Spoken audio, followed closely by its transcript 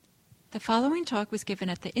The following talk was given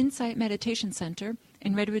at the Insight Meditation Center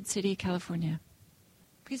in Redwood City, California.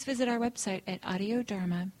 Please visit our website at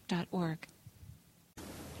audiodharma.org.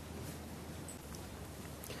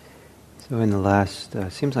 So in the last,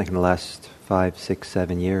 seems like in the last 5, 6,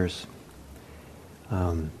 7 years,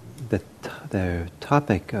 the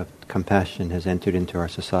topic of compassion has entered into our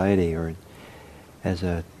society or as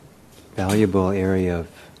a valuable area of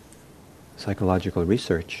psychological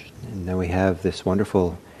research. And now we have this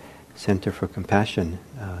wonderful Center for Compassion,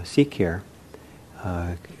 C-Care,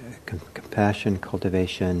 Compassion,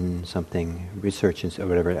 Cultivation, something, Research, or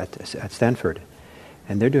whatever, at Stanford.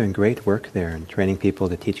 And they're doing great work there and training people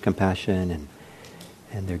to teach compassion,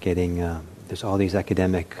 and they're getting, there's all these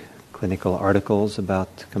academic clinical articles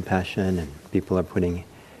about compassion, and people are putting,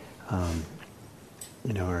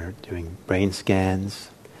 are doing brain scans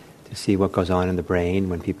to see what goes on in the brain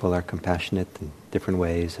when people are compassionate in different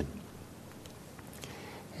ways.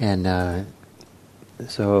 And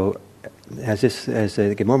so as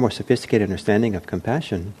I get more and more sophisticated understanding of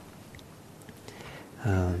compassion,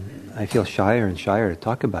 I feel shyer and shyer to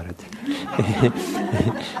talk about it.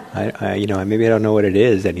 Maybe I don't know what it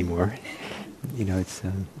is anymore.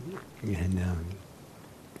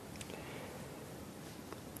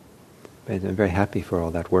 But I'm very happy for all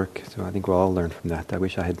that work. So I think we'll all learn from that. I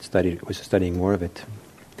wish I had was studying more of it.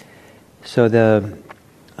 So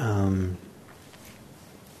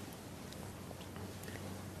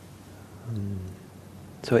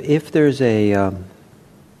so if there's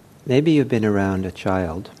maybe you've been around a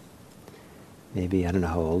child, maybe, I don't know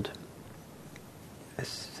how old, a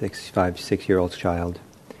 6-year-old child,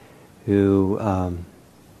 who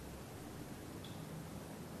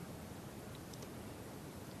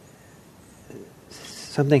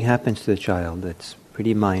something happens to the child that's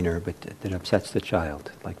pretty minor, but that upsets the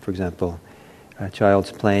child. Like, for example, a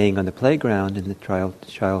child's playing on the playground and the child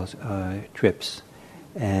trips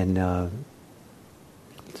and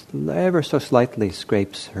ever so slightly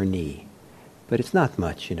scrapes her knee, but it's not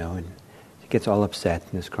much, and she gets all upset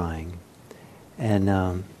and is crying. And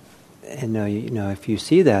if you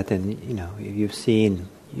see that, then you've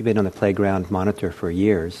been on the playground monitor for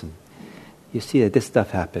years, and you see that this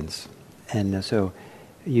stuff happens, and so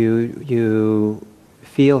you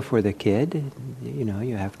feel for the kid,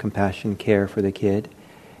 you have compassion, care for the kid,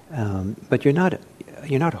 but you're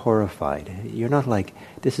not horrified. You're not like,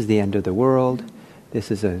 this is the end of the world. This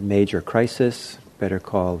is a major crisis. Better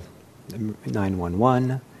call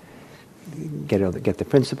 911. Get the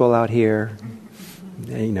principal out here.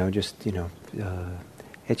 It's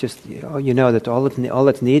just that all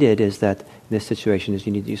that's needed is that in this situation is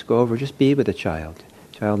you need to just go over, just be with the child.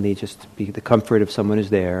 Child needs just to be the comfort of someone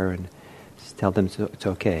who's there and just tell them it's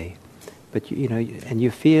okay. But and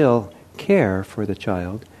you feel care for the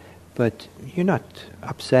child, but you're not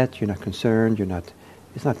upset. You're not concerned.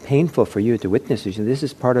 It's not painful for you to witness this. This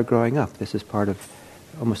is part of growing up. This is part of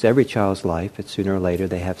almost every child's life. It's sooner or later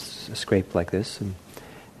they have a scrape like this,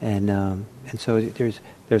 and so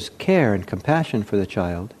there's care and compassion for the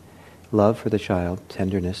child, love for the child,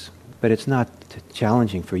 tenderness. But it's not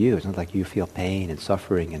challenging for you. It's not like you feel pain and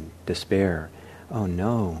suffering and despair. Oh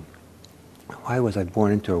no! Why was I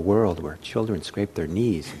born into a world where children scrape their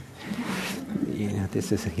knees?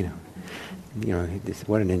 This is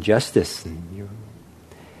what an injustice.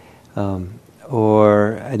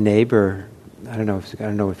 Or a neighbor. I don't know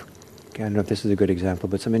if this is a good example,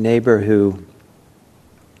 but a neighbor who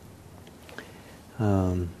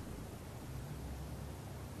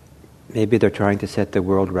maybe they're trying to set the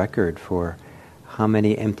world record for how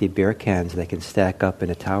many empty beer cans they can stack up in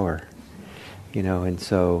a tower, and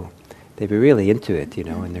so they'd be really into it,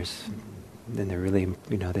 and they're really,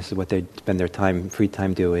 this is what they spend their free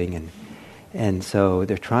time doing, and so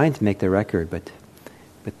they're trying to make the record, but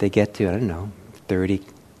they get to, 30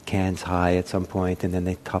 cans high at some point, and then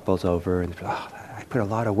they topples over, and I put a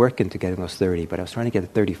lot of work into getting those 30, but I was trying to get to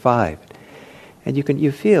 35. And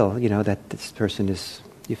you feel, that this person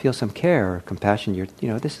you feel some care or compassion.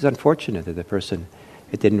 This is unfortunate that the person,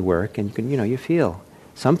 it didn't work, and you feel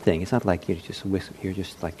something. It's not like you're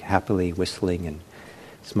just like happily whistling and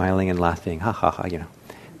smiling and laughing, ha ha ha,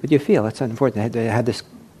 But you feel, that's unfortunate. They had this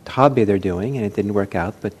hobby they're doing, and it didn't work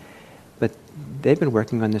out, but they've been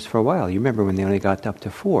working on this for a while. You remember when they only got up to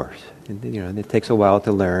 4. And, it takes a while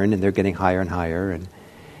to learn, and they're getting higher and higher,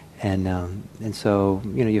 and so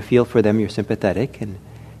you feel for them. You're sympathetic, and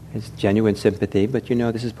it's genuine sympathy. But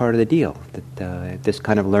this is part of the deal. That this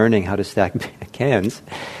kind of learning how to stack cans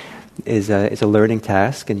is a learning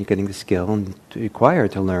task, and you're getting the skill and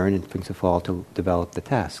required to learn, and things to fall to develop the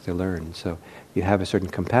task to learn. So you have a certain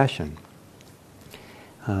compassion.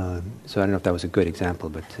 So I don't know if that was a good example,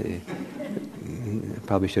 but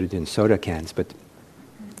probably should have done soda cans, but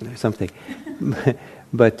something.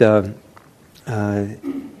 But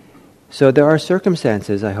so there are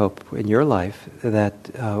circumstances, I hope, in your life that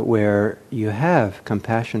where you have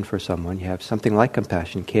compassion for someone, you have something like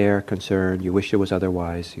compassion, care, concern. You wish it was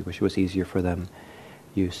otherwise. You wish it was easier for them.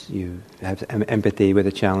 You have empathy with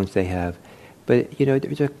the challenge they have, but you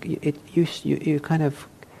kind of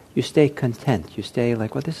you stay content. You stay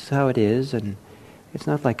like, well, this is how it is, and it's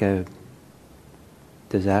not like a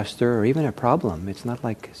disaster or even a problem. It's not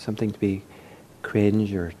like something to be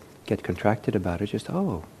cringe or get contracted about. It's just,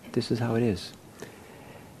 oh, this is how it is.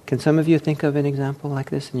 Can some of you think of an example like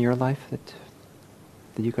this in your life that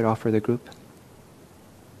you could offer the group?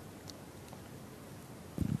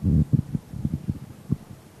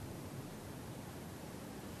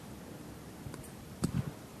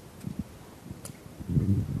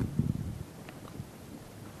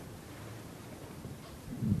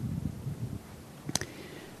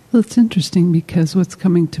 Well, it's interesting because what's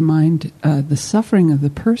coming to mind, the suffering of the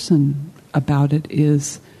person about it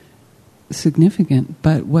is significant,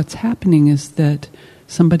 but what's happening is that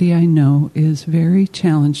somebody I know is very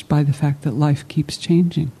challenged by the fact that life keeps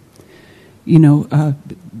changing.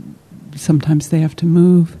 Sometimes they have to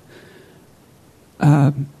move,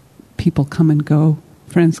 people come and go,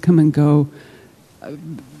 friends come and go,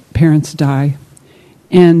 parents die,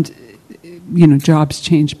 and, jobs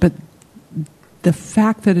change, but the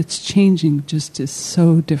fact that it's changing just is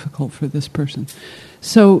so difficult for this person.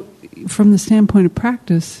 So from the standpoint of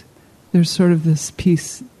practice, there's sort of this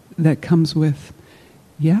piece that comes with,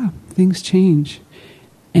 things change.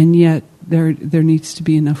 And yet there needs to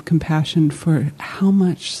be enough compassion for how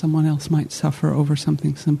much someone else might suffer over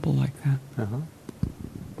something simple like that. Uh-huh.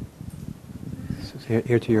 So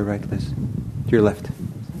here to your right, Liz. To your left.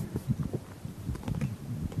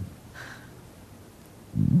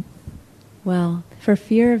 Well, for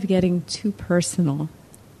fear of getting too personal,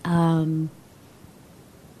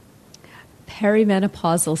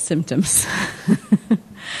 perimenopausal symptoms.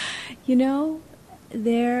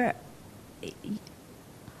 There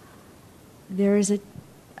is a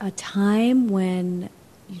time when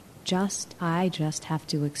I just have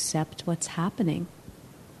to accept what's happening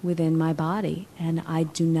within my body, and I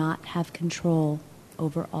do not have control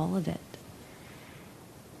over all of it.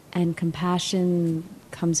 And compassion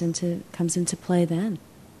comes into play then,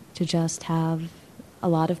 to just have a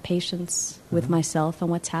lot of patience with myself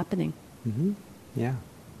and what's happening. Mm-hmm. Yeah.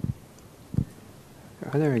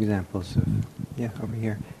 Are there examples of, over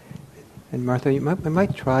here? And Martha, we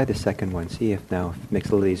might try the second one, see if now it makes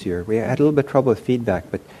it a little easier. We had a little bit of trouble with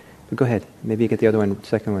feedback, but go ahead. Maybe get the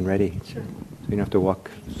second one ready, so you don't have to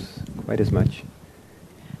walk quite as much.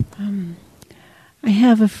 I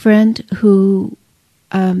have a friend who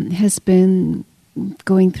has been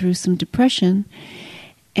going through some depression,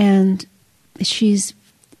 and she's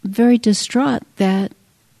very distraught that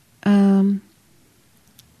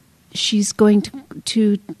she's going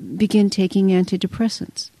to begin taking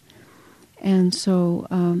antidepressants. And so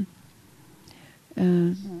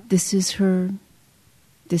this is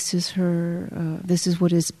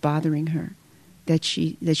what is bothering her, that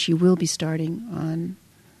she will be starting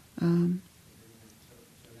on.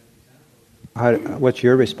 What's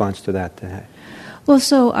your response to that? Well,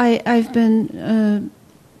 so I've been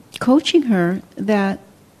coaching her that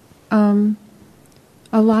a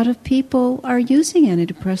lot of people are using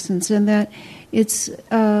antidepressants, and that it's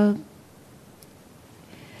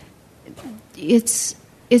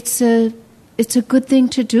a good thing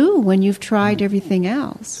to do when you've tried everything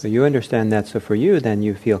else. So you understand that. So for you, then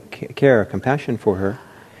you feel care, compassion for her,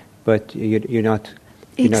 but you're not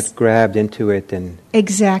grabbed into it and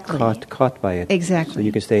exactly caught by it. Exactly. So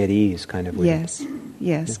you can stay at ease, kind of. With yes, it.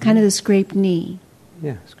 Yes, kind of the scraped knee.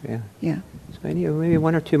 Yeah. Yeah. So maybe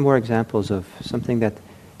one or two more examples of something that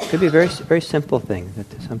could be a very, very simple thing.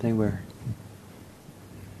 That something where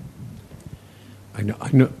I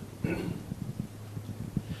know.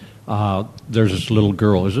 There's this little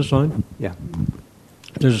girl. Is this on? Yeah.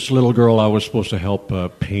 There's this little girl I was supposed to help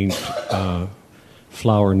paint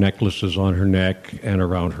flower necklaces on her neck and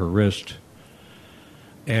around her wrist.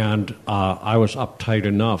 And I was uptight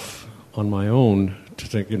enough on my own to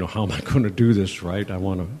think, how am I going to do this right? I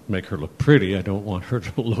want to make her look pretty. I don't want her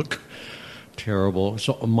to look terrible.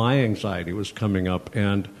 So my anxiety was coming up,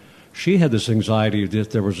 and she had this anxiety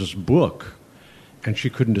that there was this book, and she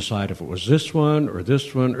couldn't decide if it was this one or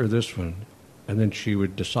this one or this one. And then she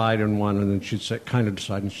would decide on one, and then she'd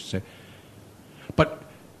decide, and she'd say, but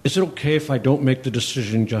is it okay if I don't make the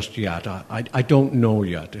decision just yet? I don't know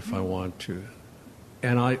yet if I want to.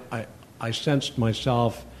 And I I sensed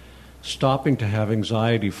myself stopping to have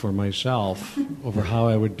anxiety for myself over how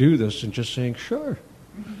I would do this and just saying, sure,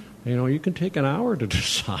 you can take an hour to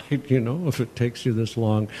decide, if it takes you this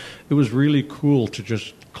long. It was really cool to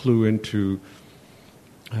just clue into,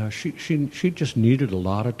 she just needed a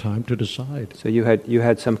lot of time to decide. So you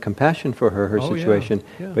had some compassion for her situation,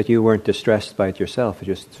 yeah. but you weren't distressed by it yourself. It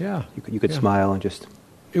just, yeah. you could smile and just...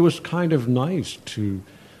 It was kind of nice to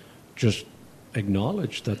just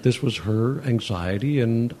acknowledge that this was her anxiety,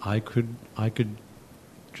 and I could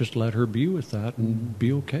just let her be with that and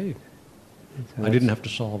be okay. So I didn't have to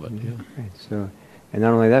solve it. Yeah. Right. So, and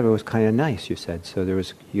not only that, but it was kind of nice. You said so.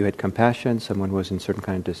 You had compassion. Someone was in certain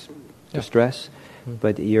kind of distress,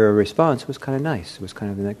 but your response was kind of nice. It was kind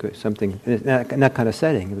of in that kind of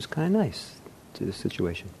setting. It was kind of nice to the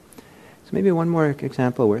situation. So maybe one more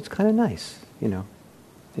example where it's kind of nice.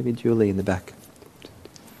 Maybe Julie in the back.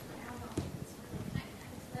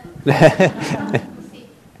 Okay, I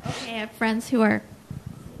have friends who are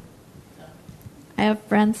at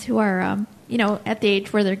the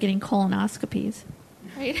age where they're getting colonoscopies,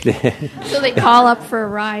 right? So they call up for a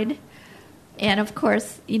ride, and of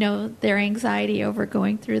course, their anxiety over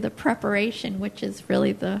going through the preparation, which is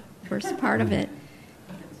really the worst part of it.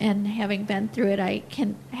 And having been through it, I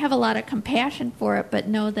can have a lot of compassion for it, but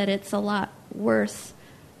know that it's a lot worse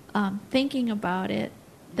thinking about it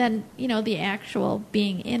than, the actual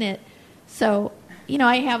being in it. So,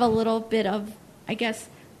 I have a little bit of, I guess,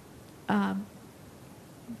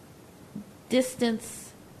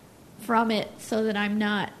 distance from it so that I'm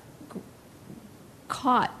not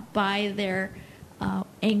caught by their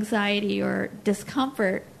anxiety or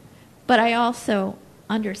discomfort. But I also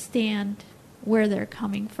understand where they're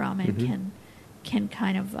coming from and can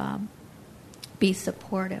kind of be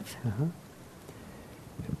supportive. Uh-huh.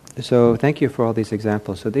 So thank you for all these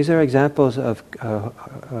examples. So these are examples of,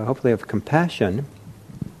 hopefully, of compassion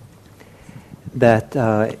that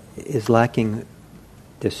is lacking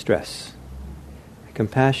distress.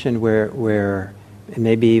 Compassion where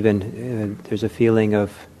maybe even there's a feeling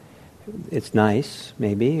of it's nice,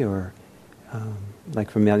 maybe, or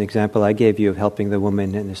like from the example I gave you of helping the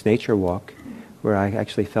woman in this nature walk, where I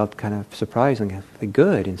actually felt kind of surprisingly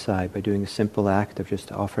good inside by doing a simple act of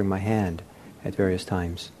just offering my hand at various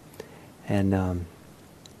times. And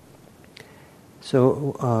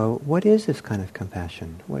so what is this kind of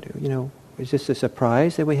compassion? Is this a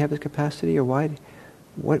surprise that we have this capacity, or why?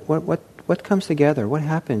 What comes together? What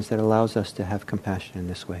happens that allows us to have compassion in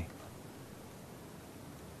this way?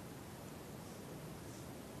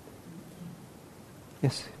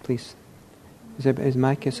 Yes, please. Is the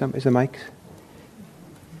mic? Is the mic?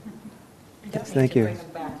 Yes, thank you.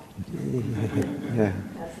 Yeah.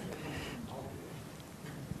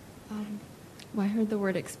 Well, I heard the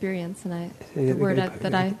word experience, and Is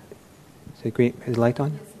the light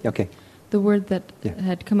on? Okay. The word that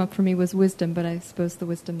had come up for me was wisdom, but I suppose the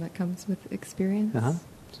wisdom that comes with experience. Uh-huh.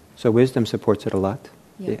 So wisdom supports it a lot.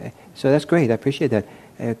 Yeah. So that's great. I appreciate that.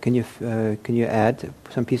 Can you add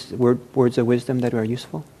some words of wisdom that are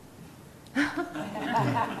useful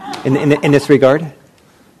in this regard?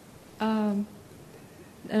 And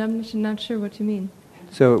I'm not sure what you mean.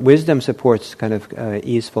 So wisdom supports kind of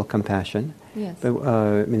easeful compassion. Yes. But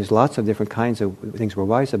there's lots of different kinds of things we're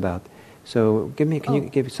wise about. So can you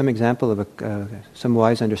give some example of some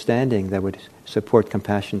wise understanding that would support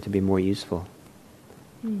compassion to be more useful?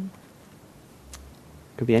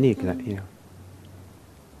 Could be any,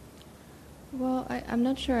 Well, I'm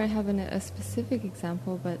not sure I have a specific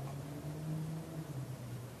example, but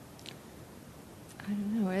I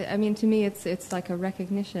don't know. I mean, to me, it's like a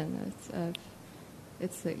recognition.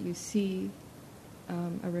 It's that you see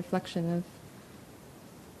a reflection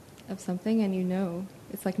of something, and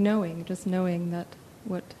it's like knowing that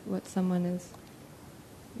what someone is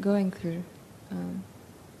going through,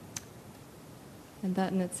 and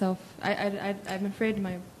that in itself, I'm afraid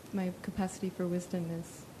my capacity for wisdom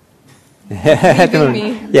is leaving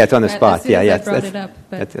me. Yeah, it's on the spot. As soon as I brought it up,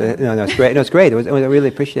 no, it's great. No, it's great. I really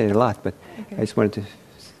appreciate it a lot. But okay. I just wanted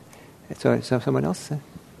to. So someone else.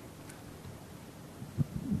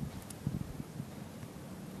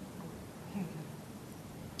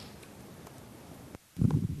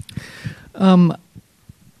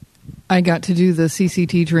 I got to do the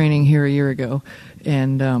CCT training here a year ago,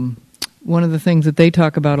 and one of the things that they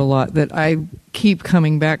talk about a lot that I keep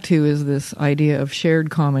coming back to is this idea of shared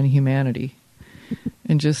common humanity,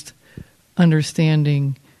 and just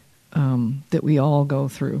understanding that we all go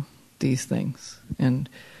through these things, and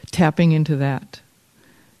tapping into that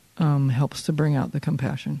helps to bring out the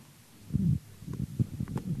compassion.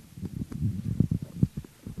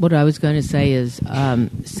 What I was going to say is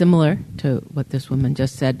similar to what this woman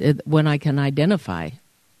just said. When I can identify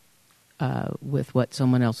with what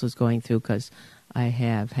someone else is going through, because I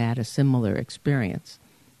have had a similar experience,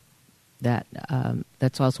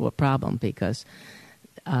 that's also a problem, because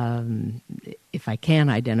if I can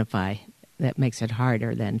identify, that makes it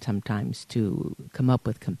harder then sometimes to come up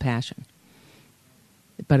with compassion.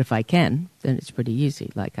 But if I can, then it's pretty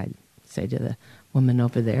easy. Like I say to the woman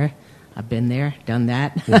over there, I've been there, done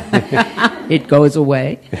that. It goes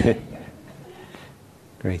away.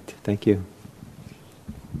 Great, thank you.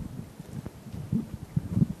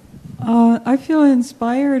 I feel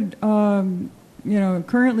inspired, currently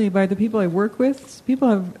by the people I work with.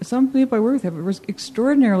 Some people I work with have an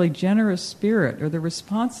extraordinarily generous spirit, or the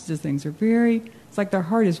responses to things are it's like their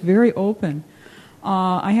heart is very open.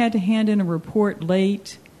 I had to hand in a report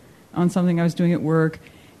late on something I was doing at work,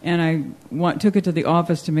 and I took it to the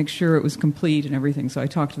office to make sure it was complete and everything, so I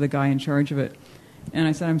talked to the guy in charge of it. And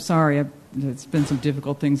I said, I'm sorry, it's been some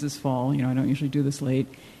difficult things this fall, I don't usually do this late.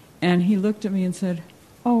 And he looked at me and said,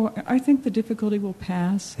 oh, I think the difficulty will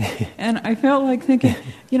pass. And I felt like thinking,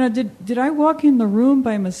 did I walk in the room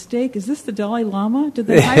by mistake? Is this the Dalai Lama? Did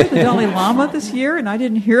they hire the Dalai Lama this year and I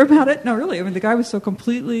didn't hear about it? No, really. I mean, the guy was so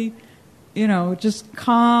completely, just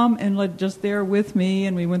calm and just there with me.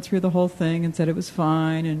 And we went through the whole thing and said it was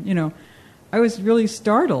fine. And, I was really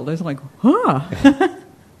startled. I was like, huh.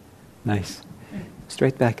 Nice.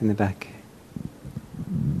 Straight back in the back.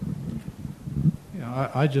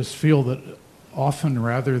 Yeah, I just feel that often,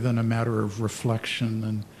 rather than a matter of reflection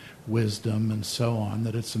and wisdom and so on,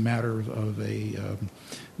 that it's a matter of a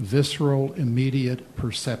visceral, immediate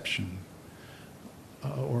perception,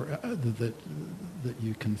 that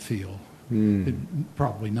you can feel.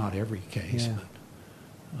 Probably not every case. Yeah. But,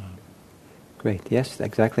 great. Yes,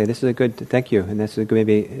 exactly. This is a good. Thank you. And this is a good,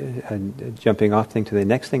 maybe a jumping off thing to the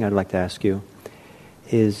next thing I'd like to ask you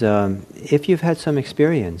is if you've had some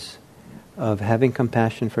experience of having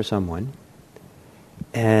compassion for someone,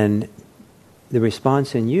 and the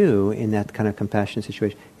response in you in that kind of compassion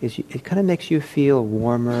situation is it kind of makes you feel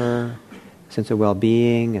warmer, a sense of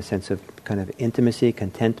well-being, a sense of kind of intimacy,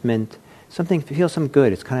 contentment, feel some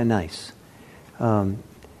good. It's kind of nice.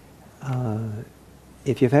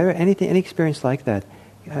 If you've ever any experience like that,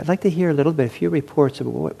 I'd like to hear a little bit, a few reports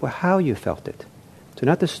of how you felt it. So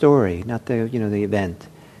not the story, not the the event,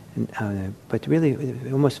 but really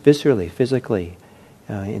almost viscerally, physically.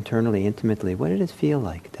 Internally, intimately, what did it feel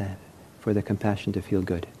like for the compassion to feel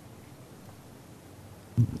good?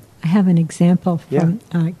 I have an example from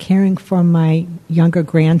caring for my younger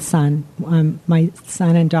grandson. My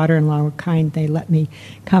son and daughter-in-law were kind. They let me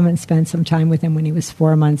come and spend some time with him when he was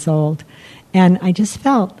 4 months old. And I just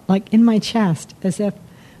felt like in my chest as if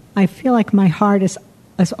I feel like my heart is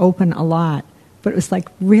open a lot. But it was like,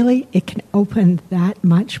 really, it can open that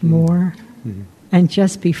much more? Mm-hmm. And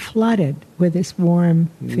just be flooded with this warm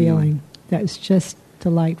feeling. That was just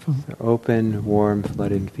delightful. So open, warm,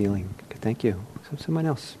 flooded feeling. Okay, thank you. So someone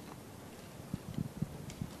else.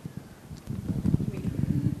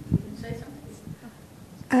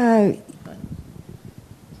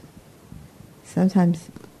 Sometimes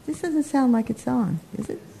this doesn't sound like it's on, is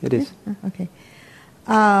it? It is. Okay.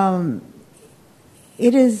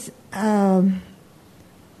 It is a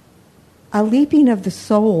leaping of the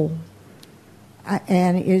soul.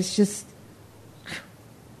 And it's just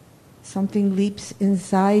something leaps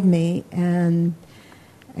inside me, and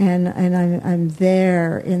I'm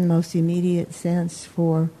there in the most immediate sense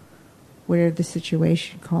for whatever the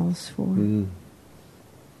situation calls for.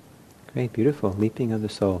 Great, beautiful, leaping of the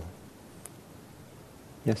soul.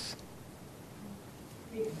 Yes.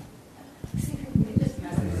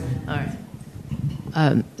 All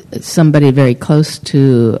right. Somebody very close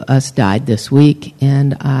to us died this week,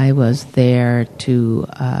 and I was there to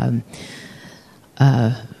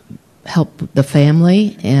help the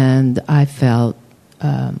family, and I felt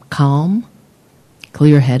calm,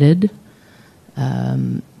 clear-headed,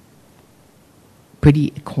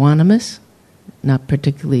 pretty equanimous, not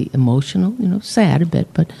particularly emotional, sad a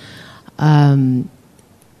bit, but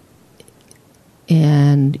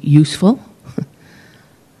and useful,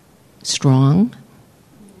 strong.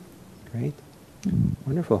 Great.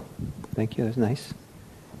 Wonderful. Thank you. That was nice.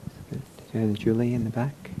 And Julie in the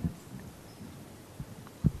back.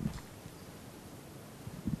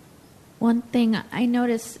 One thing I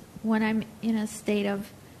notice when I'm in a state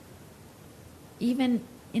of, even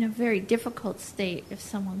in a very difficult state, if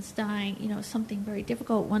someone's dying, something very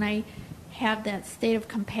difficult, when I have that state of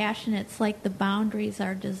compassion, it's like the boundaries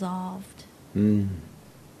are dissolved.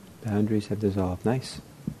 Boundaries have dissolved. Nice.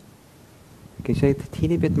 Can you say a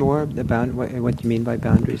teeny bit more about what you mean by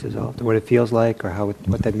boundaries dissolved, or what it feels like, or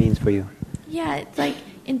what that means for you? Yeah, it's like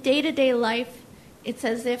in day-to-day life, it's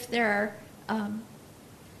as if there are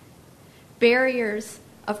barriers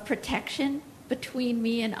of protection between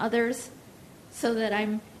me and others, so that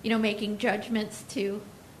I'm, making judgments to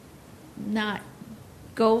not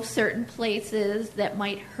go certain places that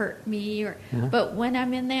might hurt me. But when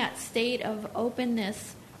I'm in that state of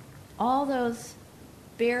openness, all those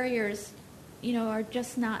barriers, are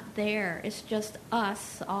just not there. It's just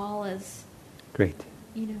us all as... Great.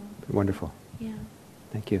 Wonderful. Yeah.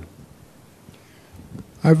 Thank you.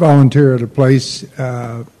 I volunteer at a place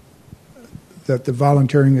that the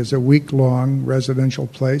volunteering is a week-long residential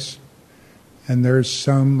place, and there's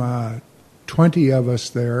some 20 of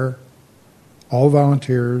us there, all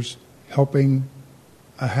volunteers, helping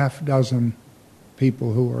a half dozen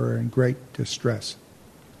people who are in great distress.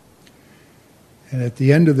 And at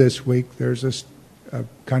the end of this week, there's a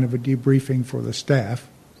kind of a debriefing for the staff.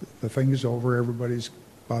 The thing is over, everybody's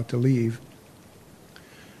about to leave.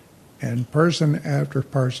 And person after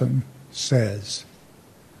person says,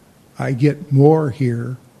 I get more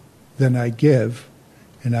here than I give,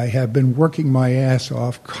 and I have been working my ass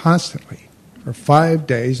off constantly. For 5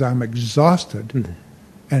 days, I'm exhausted,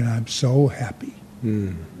 and I'm so happy.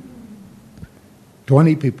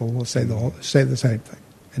 20 people will say the same thing,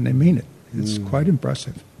 and they mean it. It's quite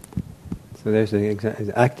impressive. So there's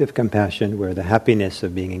an active compassion where the happiness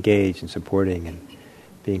of being engaged and supporting and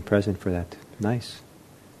being present for that. Nice.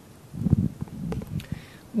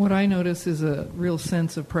 What I notice is a real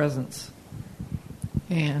sense of presence.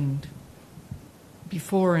 And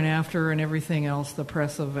before and after and everything else, the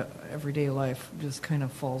press of everyday life just kind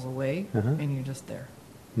of falls away, and you're just there.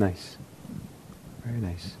 Nice. Very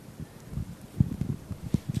nice.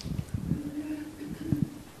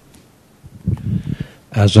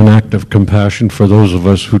 As an act of compassion for those of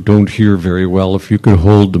us who don't hear very well, if you could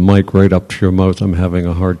hold the mic right up to your mouth, I'm having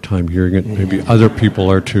a hard time hearing it. Maybe other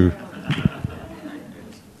people are too.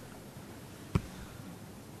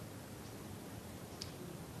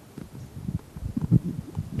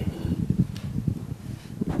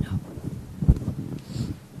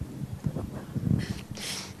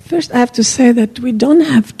 First, I have to say that we don't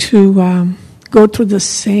have to go through the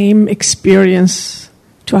same experience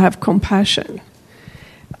to have compassion.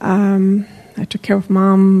 I took care of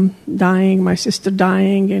Mom dying, my sister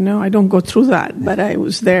dying, I don't go through that, but I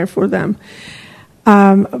was there for them.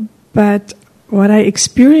 But what I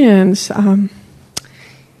experience,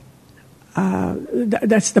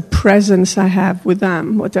 that's the presence I have with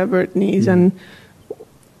them, whatever it needs, and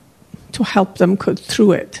to help them go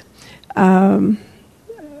through it.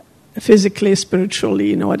 Physically,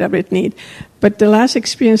 spiritually, whatever it needs. But the last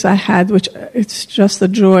experience I had, which it's just a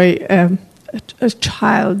joy, a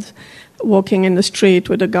child walking in the street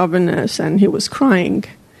with a governess, and he was crying.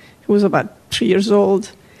 He was about 3 years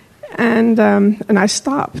old, and I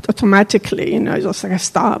stopped automatically. I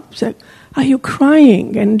stopped. Said, "Are you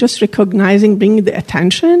crying?" And just recognizing, bringing the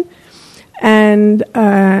attention, and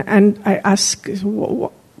I asked,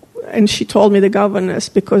 and she told me the governess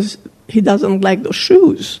because he doesn't like those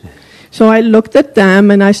shoes. So I looked at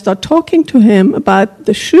them and I started talking to him about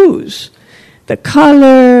the shoes. The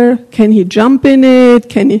color, can he jump in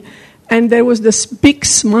it? And there was this big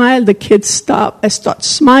smile. The kid stopped. I started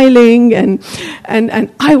smiling, and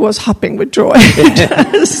I was hopping with joy,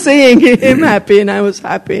 seeing him happy, and I was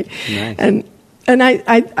happy. Nice. And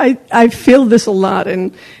I feel this a lot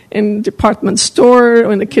in department store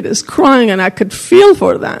when the kid is crying, and I could feel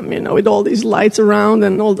for them, with all these lights around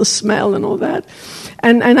and all the smell and all that,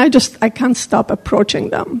 and I can't stop approaching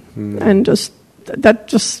them, and just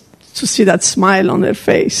to see that smile on their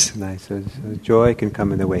face. Nice. So joy can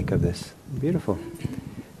come in the wake of this. Beautiful.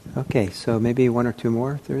 Okay, so maybe one or two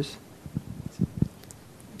more if there's.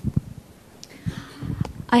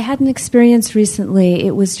 I had an experience recently.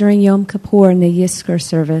 It was during Yom Kippur in the Yizkor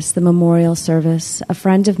service, the memorial service. A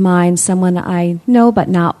friend of mine, someone I know but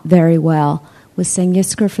not very well, was saying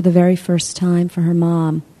Yizkor for the very first time for her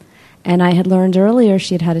mom. And I had learned earlier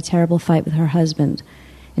she had had a terrible fight with her husband.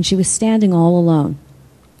 And she was standing all alone.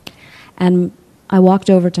 And I walked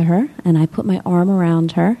over to her, and I put my arm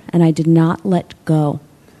around her, and I did not let go.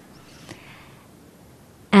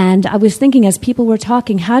 And I was thinking, as people were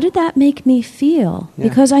talking, how did that make me feel? Yeah.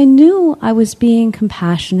 Because I knew I was being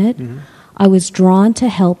compassionate. Mm-hmm. I was drawn to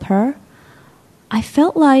help her. I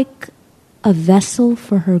felt like a vessel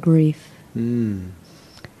for her grief. And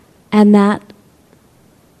that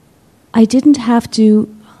I didn't have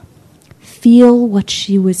to feel what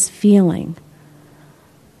she was feeling,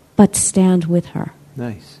 but stand with her.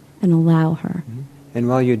 Nice. And allow her. And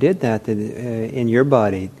while you did that, in your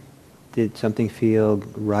body, did something feel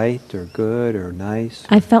right or good or nice?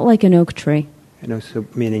 I felt like an oak tree. So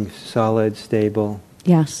meaning solid, stable?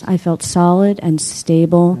 Yes, I felt solid and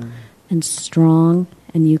stable and strong,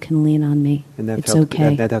 and you can lean on me. And that it's felt,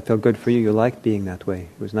 okay. That felt good for you. You liked being that way.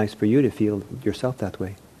 It was nice for you to feel yourself that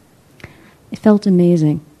way. It felt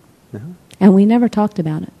amazing. Uh-huh. And we never talked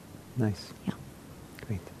about it. Nice. Yeah.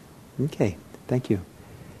 Great. Okay, thank you.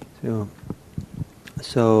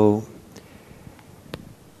 So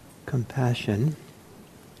compassion.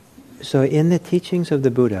 So in the teachings of the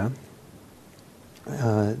Buddha,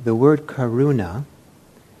 the word karuna,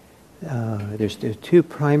 there's two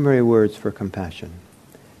primary words for compassion.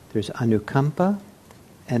 There's anukampa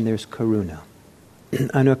and there's karuna.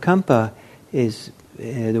 Anukampa is,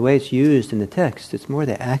 the way it's used in the text, it's more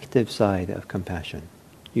the active side of compassion.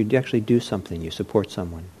 You actually do something, you support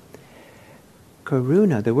someone.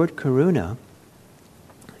 Karuna, the word karuna,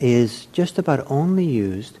 is just about only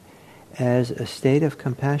used as a state of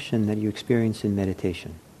compassion that you experience in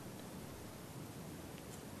meditation.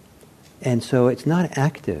 And so it's not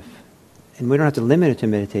active. And we don't have to limit it to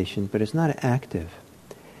meditation, but it's not active.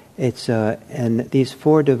 It's and these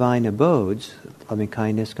four divine abodes, loving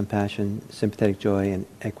kindness, compassion, sympathetic joy, and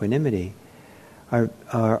equanimity,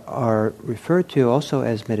 are referred to also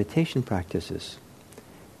as meditation practices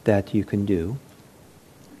that you can do.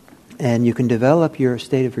 And you can develop your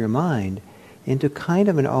state of your mind into kind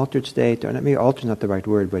of an altered state, or maybe altered is not the right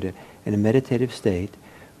word, but in a meditative state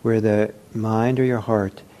where the mind or your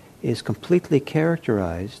heart is completely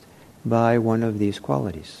characterized by one of these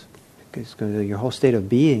qualities. Because your whole state of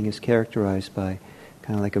being is characterized by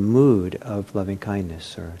kind of like a mood of loving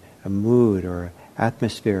kindness, or a mood or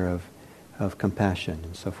atmosphere of compassion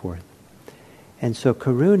and so forth. And so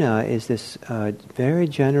karuna is this very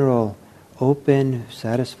general, open,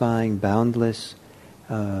 satisfying, boundless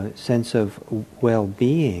sense of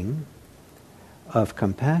well-being, of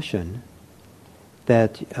compassion,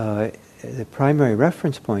 that the primary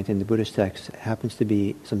reference point in the Buddhist text happens to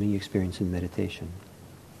be something you experience in meditation.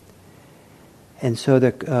 And so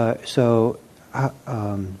there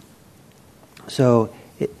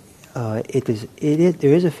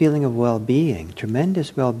is a feeling of well-being,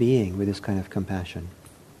 tremendous well-being with this kind of compassion.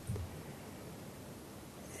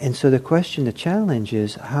 And so the challenge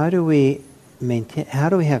is, how do we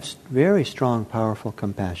have very strong, powerful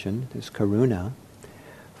compassion, this karuna,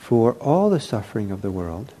 for all the suffering of the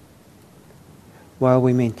world, while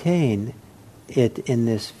we maintain it in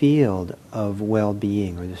this field of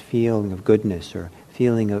well-being, or this feeling of goodness, or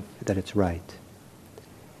feeling of that it's right.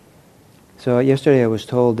 So yesterday I was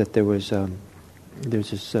told that they were doing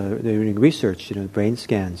research, brain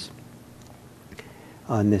scans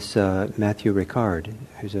on this Matthew Ricard,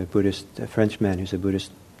 who's a Frenchman who's a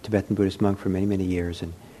Tibetan Buddhist monk for many, many years,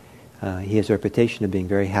 and he has a reputation of being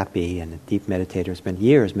very happy and a deep meditator, spent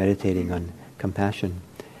years meditating on compassion.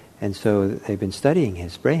 And so they've been studying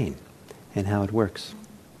his brain and how it works.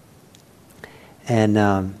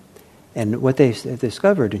 And what they've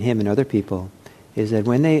discovered in him and other people is that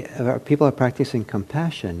when people are practicing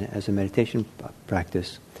compassion as a meditation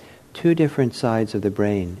practice, two different sides of the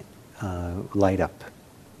brain light up,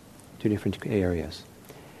 two different areas.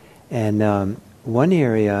 And one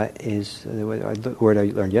area is, the word I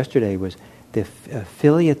learned yesterday was the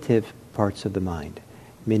affiliative parts of the mind,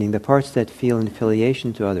 meaning the parts that feel an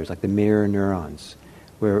affiliation to others, like the mirror neurons,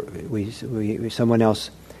 where someone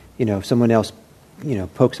else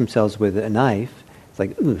pokes themselves with a knife. It's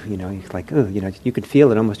like, ooh, it's like, ooh, you can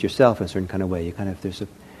feel it almost yourself in a certain kind of way. It kind of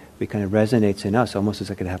resonates in us, almost as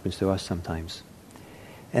like it happens to us sometimes.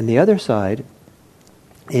 And the other side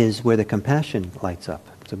is where the compassion lights up.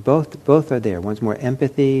 So both are there. One's more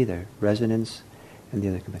empathy, the resonance, and the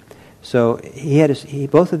other compassion. So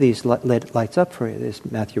both of these lights up for this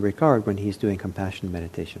Matthew Ricard when he's doing compassion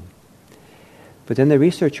meditation. But then the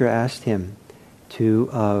researcher asked him to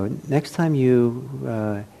next time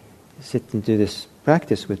you sit and do this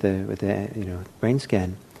practice with the brain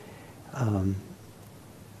scan,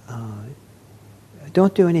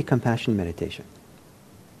 don't do any compassion meditation.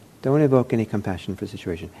 Don't evoke any compassion for the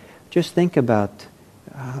situation. Just think about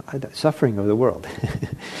the suffering of the world.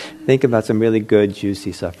 Think about some really good,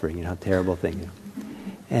 juicy suffering, terrible thing.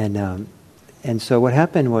 And so what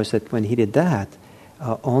happened was that when he did that,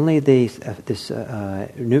 only the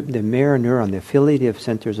mirror neuron, the affiliative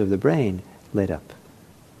centers of the brain, lit up,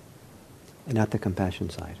 and not the compassion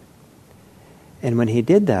side. And when he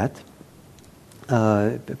did that,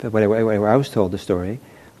 what I was told the story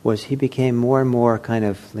was he became more and more kind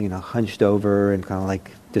of hunched over and kind of like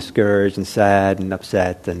discouraged and sad and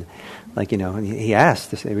upset and Like, and he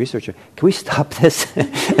asked this researcher, can we stop this?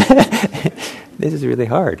 This is really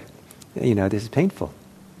hard. This is painful.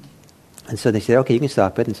 And so they said, okay, you can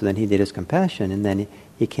stop it. And so then he did his compassion, and then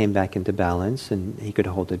he came back into balance, and he could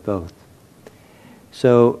hold it both.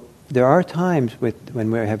 So there are times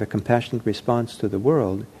when we have a compassionate response to the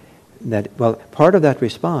world part of that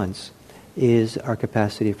response is our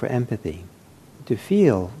capacity for empathy, to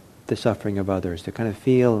feel the suffering of others, to kind of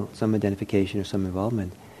feel some identification or some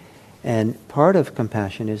involvement. And part of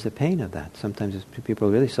compassion is the pain of that. Sometimes as people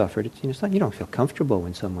really suffered, it's not, you don't feel comfortable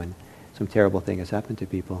when some terrible thing has happened to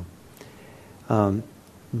people.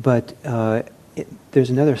 But there's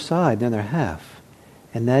another side, another half,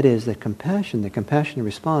 and that is that compassion, the compassionate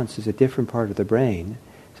response is a different part of the brain,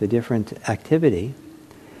 it's a different activity,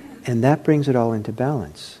 and that brings it all into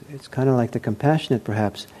balance. It's kind of like the compassionate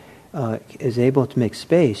perhaps is able to make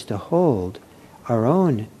space to hold our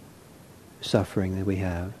own suffering that we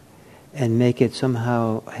have and make it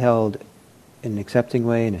somehow held in an accepting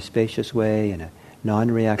way, in a spacious way, in a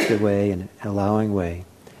non-reactive way, in an allowing way.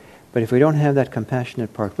 But if we don't have that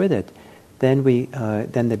compassionate part with it, then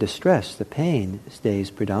then the distress, the pain,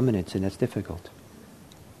 stays predominant, and that's difficult.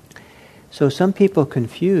 So some people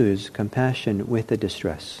confuse compassion with the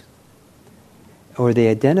distress, or they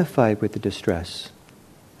identify with the distress,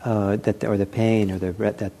 or the pain, or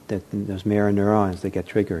that those mirror neurons that get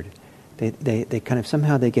triggered. They kind of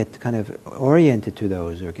somehow they get kind of oriented to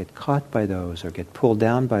those, or get caught by those, or get pulled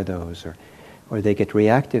down by those, or they get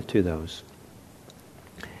reactive to those.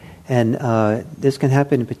 And this can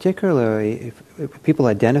happen particularly if people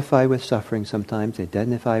identify with suffering sometimes, they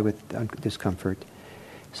identify with discomfort.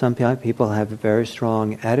 Some people have very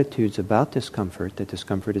strong attitudes about discomfort, that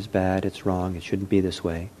discomfort is bad, it's wrong, it shouldn't be this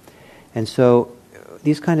way. And so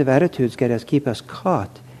these kind of attitudes keep us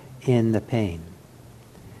caught in the pain.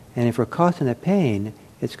 And if we're caught in the pain,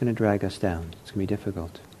 it's going to drag us down. It's going to be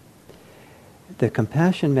difficult. The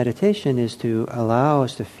compassion meditation is to allow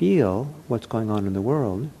us to feel what's going on in the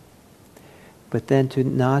world, but then to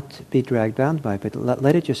not be dragged down by it, but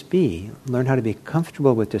let it just be. Learn how to be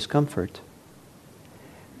comfortable with discomfort,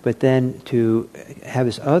 but then to have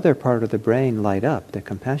this other part of the brain light up, the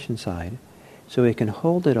compassion side, so we can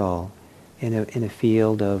hold it all in a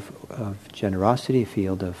field of generosity,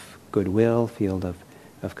 field of goodwill, field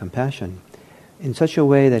of compassion, in such a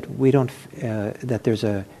way that we don't that there's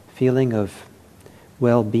a feeling of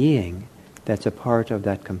well-being that's a part of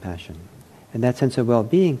that compassion. And that sense of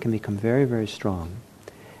well-being can become very, very strong.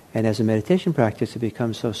 And as a meditation practice, it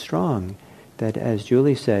becomes so strong that, as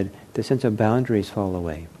Julie said, the sense of boundaries fall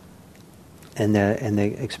away. And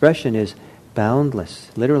the expression is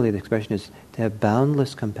boundless. Literally, the expression is to have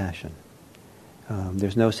boundless compassion.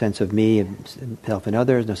 There's no sense of me, self and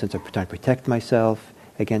others, no sense of trying to protect myself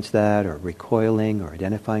against that, or recoiling, or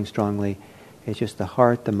identifying strongly. It's just the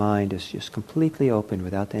heart, the mind is just completely open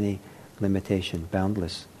without any limitation,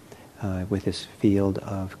 boundless, with this field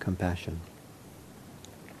of compassion.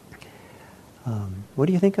 What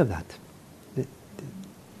do you think of that?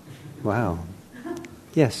 Wow.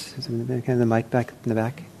 Yes, is the mic back in the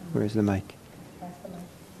back? Where is the mic?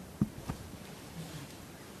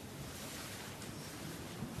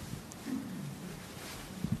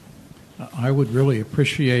 I would really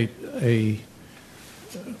appreciate a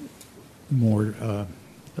more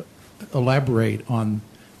elaborate on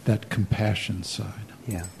that compassion side.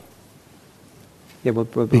 Yeah. Yeah.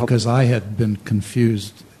 Because I had been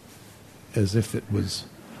confused as if it was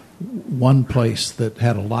one place that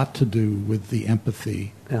had a lot to do with the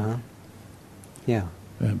empathy. Uh-huh. Yeah.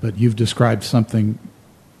 But you've described something.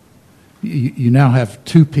 You now have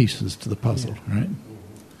two pieces to the puzzle, right?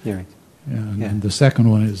 Yeah. Right. And the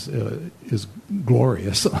second one is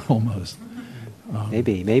glorious, almost.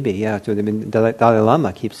 Maybe, yeah. So Dalai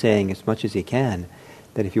Lama keeps saying as much as he can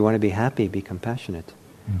that if you want to be happy, be compassionate.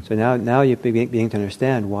 Mm. So now you're beginning to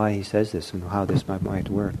understand why he says this and how this might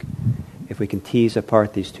work. If we can tease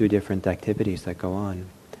apart these two different activities that go on.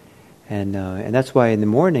 And that's why in the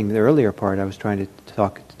morning, the earlier part, I was trying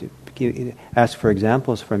to ask for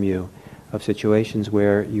examples from you of situations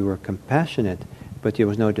where you were compassionate, but there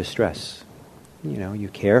was no distress. You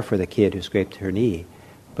care for the kid who scraped her knee,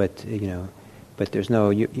 but there's no,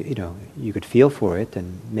 you could feel for it,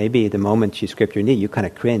 and maybe the moment she scraped your knee, you kind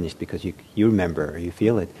of cringed because you remember or you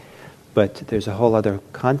feel it. But there's a whole other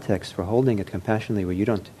context for holding it compassionately where you're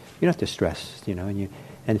not distressed, and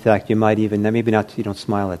in fact, you might even, you don't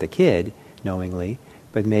smile at the kid knowingly,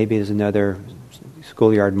 but maybe there's another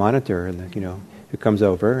schoolyard monitor, and who comes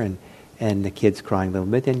over, and the kid's crying a little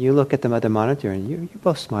bit, and you look at the other monitor, and you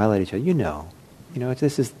both smile at each other.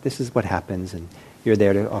 This is what happens, and you're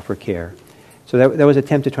there to offer care. So that was an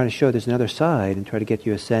attempt to try to show there's another side and try to get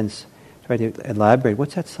you a sense, try to elaborate,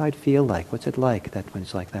 what's that side feel like? What's it like that when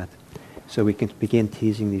it's like that? So we can begin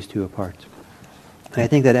teasing these two apart. And I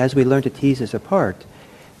think that as we learn to tease this apart,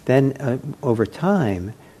 then over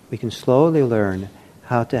time, we can slowly learn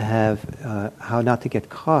how to how not to get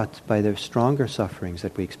caught by the stronger sufferings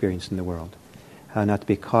that we experience in the world. How not to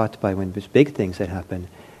be caught by when there's big things that happen,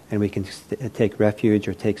 and we can take refuge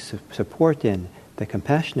or take support in the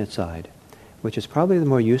compassionate side, which is probably the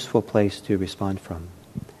more useful place to respond from.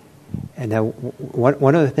 And now,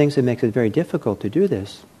 one of the things that makes it very difficult to do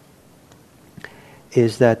this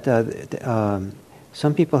is that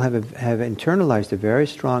some people have internalized a very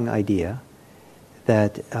strong idea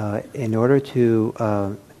that in order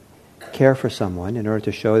to care for someone, in order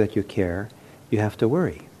to show that you care, you have to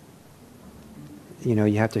worry. You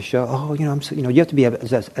have to show, you have to be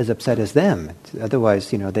as upset as them.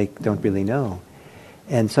 Otherwise, they don't really know.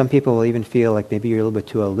 And some people will even feel like maybe you're a little bit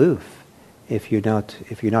too aloof if you're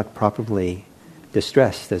not properly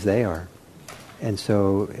distressed as they are. And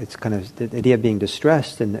so it's kind of the idea of being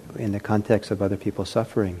distressed in the context of other people's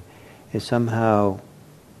suffering is somehow,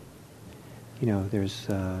 it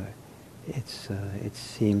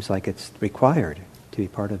seems like it's required to be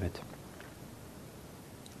part of it.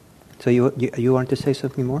 So you wanted to say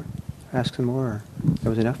something more? Ask some more? Or that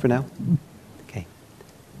was enough for now? Okay.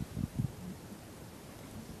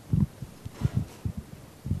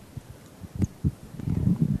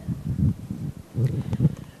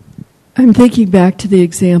 I'm thinking back to the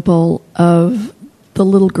example of the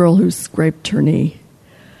little girl who scraped her knee.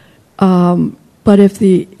 And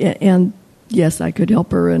yes, I could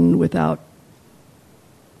help her, and without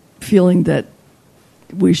feeling that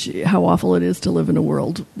how awful it is to live in a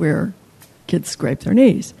world where kids scrape their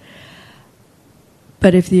knees.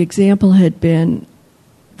 But if the example had been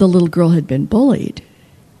the little girl had been bullied,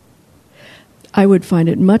 I would find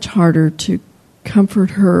it much harder to comfort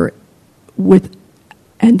her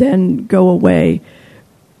and then go away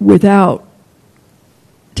without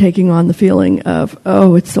taking on the feeling of,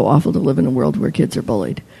 it's so awful to live in a world where kids are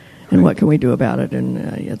bullied. And what can we do about it, and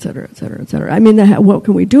et cetera, et cetera, et cetera. I mean, what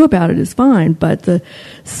can we do about it is fine, but the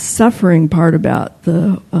suffering part about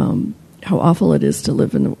the how awful it is to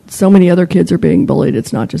live in so many other kids are being bullied.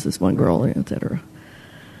 It's not just this one girl, et cetera.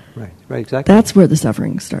 Right, exactly. That's where the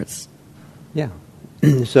suffering starts. Yeah.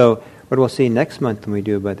 So what we'll see next month when we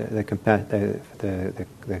do about the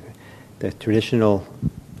traditional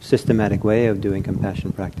systematic way of doing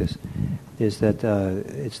compassion practice is that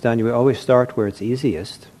it's done. We always start where it's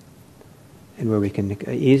easiest. And where we can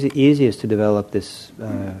easiest to develop this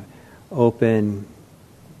open,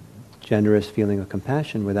 generous feeling of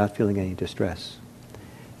compassion without feeling any distress.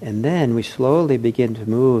 And then we slowly begin to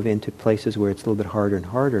move into places where it's a little bit harder and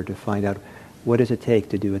harder to find out what does it take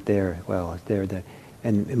to do it there. Well, it's there.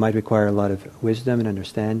 And it might require a lot of wisdom and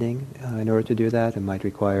understanding in order to do that. It might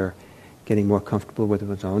require getting more comfortable with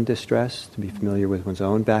one's own distress, to be familiar with one's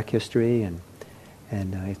own back history, and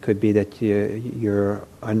it could be that you're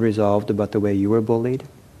unresolved about the way you were bullied.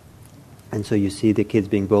 And so you see the kids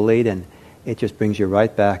being bullied, and it just brings you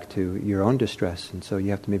right back to your own distress. And so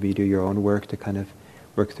you have to maybe do your own work to kind of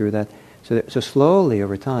work through that. So slowly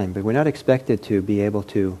over time, but we're not expected to be able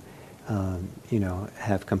to,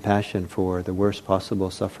 have compassion for the worst possible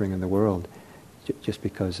suffering in the world just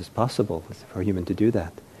because it's possible for a human to do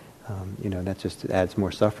that. That just adds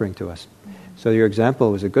more suffering to us. So your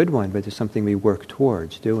example was a good one, but it's something we work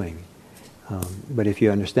towards doing. But if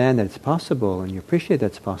you understand that it's possible and you appreciate that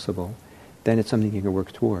it's possible, then it's something you can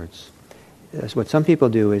work towards. What some people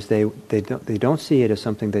do is they don't see it as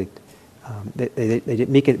something they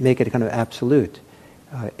make it kind of absolute.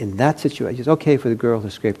 In that situation, it's okay for the girl who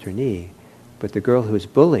scraped her knee, but the girl who was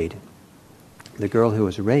bullied, the girl who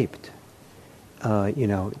was raped,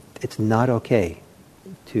 it's not okay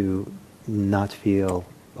to not feel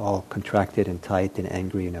all contracted and tight and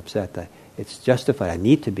angry and upset. It's justified. I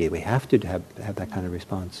need to be. We have to have that kind of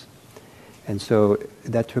response. And so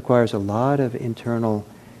that requires a lot of internal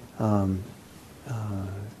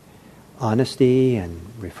honesty and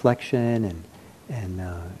reflection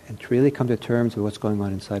and to really come to terms with what's going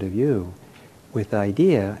on inside of you with the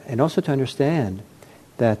idea, and also to understand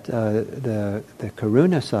that the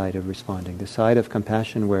karuna side of responding, the side of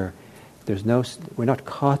compassion where we're not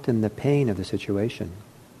caught in the pain of the situation.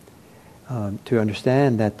 To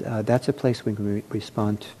understand that that's a place we can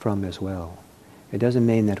respond from as well. It doesn't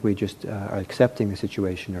mean that we just are accepting the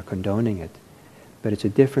situation or condoning it, but it's a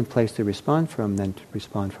different place to respond from than to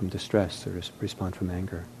respond from distress or respond from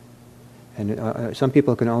anger. And some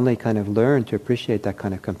people can only kind of learn to appreciate that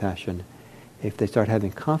kind of compassion if they start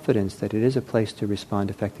having confidence that it is a place to respond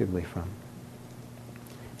effectively from.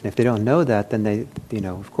 And if they don't know that, then they,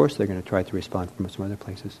 of course they're going to try to respond from some other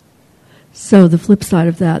places. So the flip side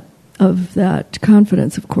of that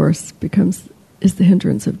confidence, of course, is the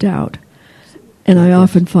hindrance of doubt. And I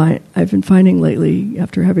often I've been finding lately,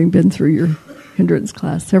 after having been through your hindrance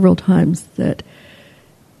class several times, that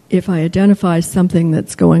if I identify something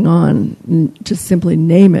that's going on, just simply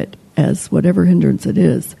name it as whatever hindrance it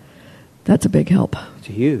is, that's a big help. It's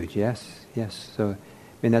huge, yes. So,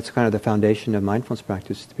 that's kind of the foundation of mindfulness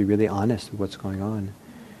practice, to be really honest with what's going on.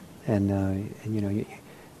 And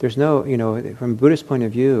there's no, from a Buddhist point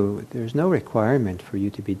of view, there's no requirement for you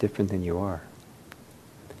to be different than you are.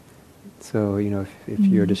 So, if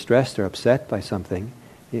you're distressed or upset by something,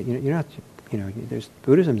 you're not,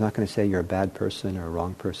 Buddhism's not going to say you're a bad person or a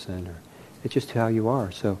wrong person, or it's just how you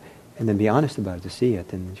are. So, and then be honest about it to see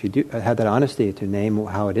it. And if you do have that honesty to name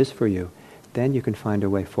how it is for you, then you can find a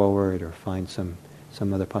way forward or find some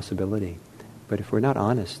other possibility. But if we're not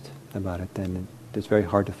honest about it, then it's very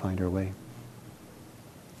hard to find our way.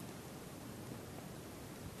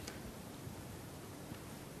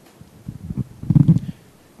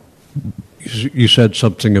 You said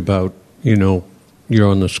something about, you're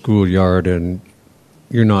on the schoolyard and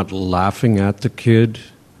you're not laughing at the kid,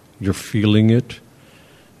 you're feeling it,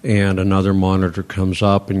 and another monitor comes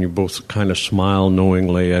up and you both kind of smile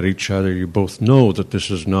knowingly at each other. You both know that this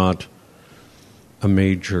is not a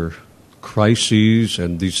major crisis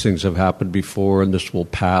and these things have happened before and this will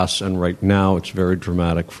pass, and right now it's very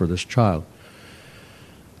dramatic for this child.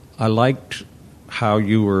 I liked how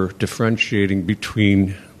you were differentiating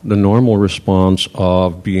between the normal response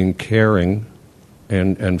of being caring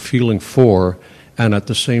and feeling for, and at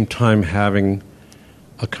the same time having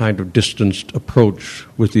a kind of distanced approach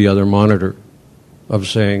with the other monitor of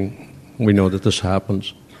saying, we know that this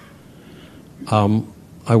happens.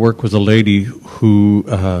 I work with a lady who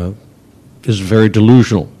is very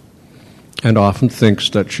delusional and often thinks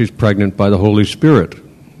that she's pregnant by the Holy Spirit.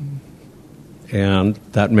 And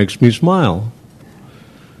that makes me smile.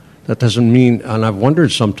 That doesn't mean, and I've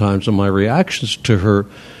wondered sometimes in my reactions to her,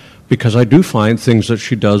 because I do find things that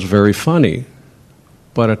she does very funny,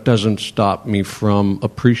 but it doesn't stop me from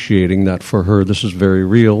appreciating that for her this is very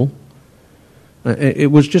real.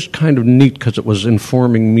 It was just kind of neat because it was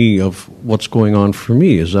informing me of what's going on for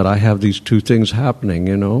me, is that I have these two things happening,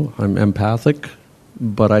 I'm empathic,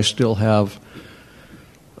 but I still have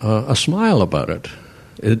a smile about it,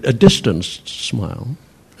 a distanced smile.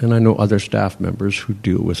 And I know other staff members who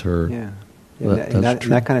deal with her. Yeah. In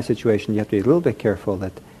that kind of situation, you have to be a little bit careful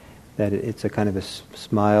that it's a kind of a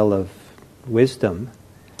smile of wisdom,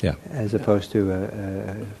 as opposed to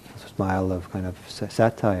a smile of kind of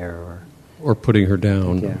satire or putting her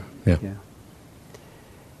down. Yeah.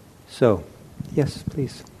 So, yes,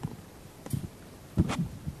 please.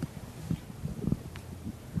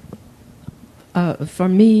 For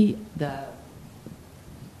me,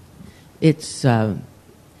 it's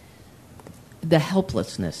the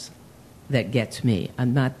helplessness that gets me,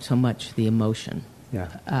 and not so much the emotion.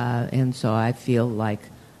 And so I feel like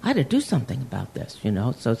I had to do something about this,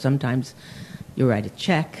 So sometimes you write a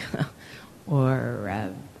check,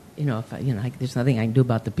 or there's nothing I can do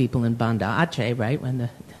about the people in Banda Aceh, right?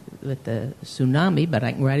 With the tsunami, but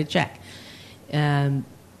I can write a check, and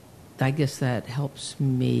I guess that helps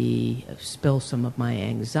me spill some of my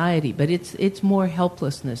anxiety. But it's more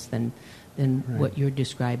helplessness than what you're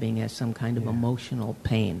describing as some kind of emotional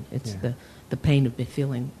pain. It's the pain of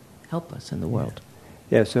feeling helpless in the world.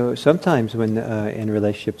 Yeah, so sometimes when in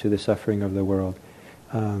relationship to the suffering of the world,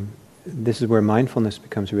 this is where mindfulness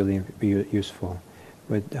becomes really useful.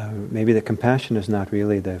 But maybe the compassion is not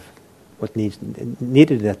really what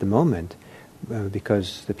needed at the moment,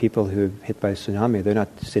 because the people who are hit by a tsunami, they're not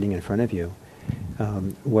sitting in front of you.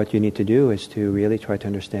 What you need to do is to really try to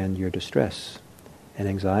understand your distress and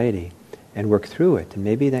anxiety and work through it. And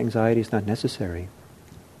maybe the anxiety is not necessary.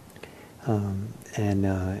 And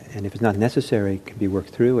if it's not necessary, it can be worked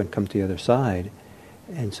through and come to the other side.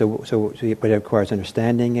 And but it requires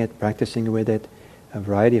understanding it, practicing with it. A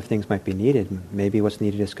variety of things might be needed. Maybe what's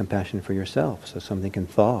needed is compassion for yourself, so something can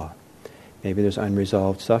thaw. Maybe there's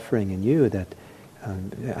unresolved suffering in you that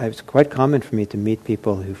it's quite common for me to meet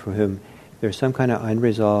people for whom there's some kind of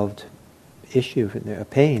unresolved issue, a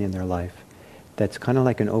pain in their life that's kind of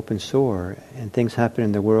like an open sore, and things happen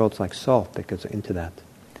in the world like salt that goes into that.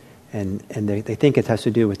 And they think it has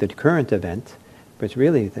to do with the current event, but it's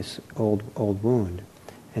really this old wound.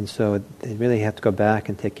 And so they really have to go back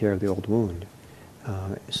and take care of the old wound.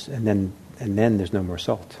 And then there's no more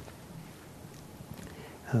salt.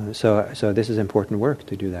 So this is important work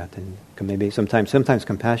to do that. And maybe sometimes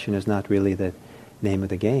compassion is not really the name of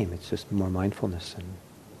the game. It's just more mindfulness.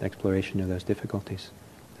 exploration of those difficulties,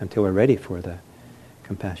 until we're ready for the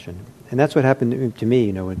compassion. And that's what happened to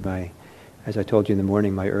me, with as I told you in the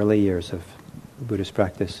morning, my early years of Buddhist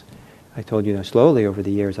practice. I told you, slowly over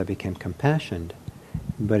the years I became compassionate,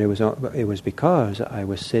 but it was because I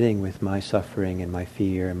was sitting with my suffering and my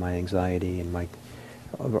fear and my anxiety and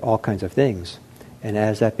all kinds of things. And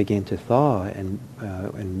as that began to thaw and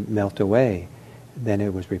melt away, then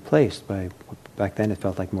it was replaced by, back then it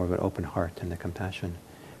felt like more of an open heart and the compassion.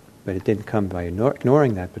 But it didn't come by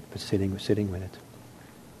ignoring that, but sitting with it.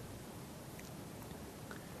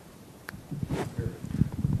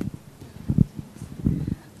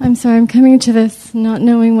 I'm sorry, I'm coming to this not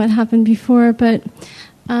knowing what happened before, but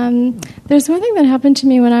there's one thing that happened to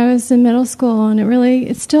me when I was in middle school, and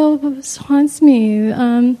it still haunts me.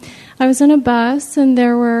 I was on a bus, and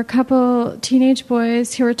there were a couple teenage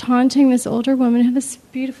boys who were taunting this older woman who had this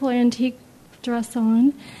beautiful antique dress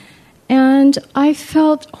on, and I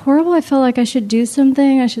felt horrible. I felt like I should do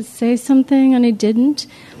something, I should say something, and I didn't.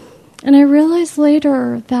 And I realized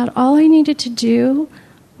later that all I needed to do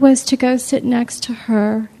was to go sit next to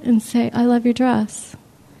her and say, "I love your dress."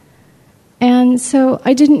 And so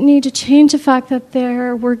I didn't need to change the fact that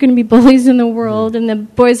there were going to be bullies in the world and the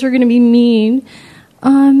boys were going to be mean.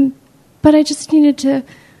 But I just needed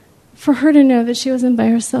for her to know that she wasn't by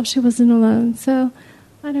herself, she wasn't alone. So,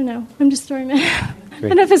 I don't know. I'm just throwing that. I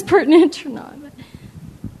don't know if it's pertinent or not. But.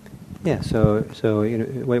 Yeah, so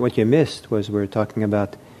what you missed was we were talking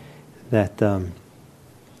about that the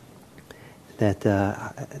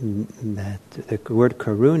word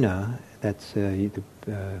karuna, that's the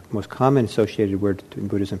most common associated word in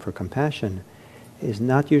Buddhism for compassion, is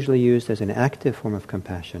not usually used as an active form of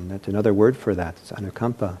compassion. That's another word for that. It's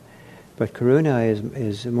anukampa. But karuna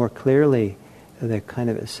is more clearly the kind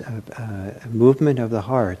of movement of the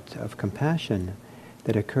heart of compassion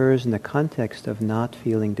that occurs in the context of not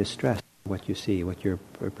feeling distressed by what you see, what you're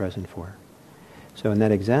present for. So in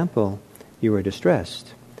that example, you were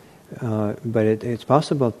distressed. But it's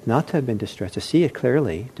possible not to have been distressed, to see it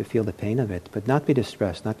clearly, to feel the pain of it, but not be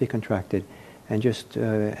distressed, not be contracted, and just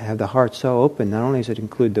have the heart so open. Not only does it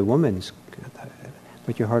include the woman's,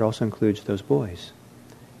 but your heart also includes those boys,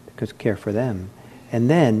 because care for them. And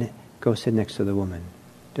then go sit next to the woman.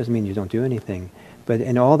 Doesn't mean you don't do anything, but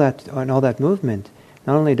in all that movement,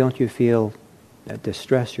 not only don't you feel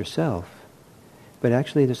distress yourself, but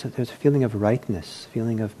actually there's a feeling of rightness,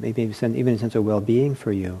 feeling of maybe even a sense of well-being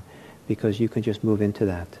for you, because you can just move into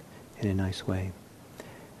that in a nice way.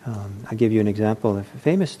 I'll give you an example.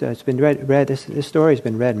 It's been read. This story has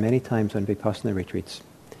been read many times on Vipassana retreats.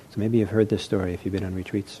 So maybe you've heard this story if you've been on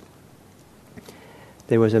retreats.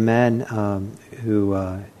 There was a man a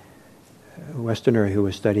Westerner who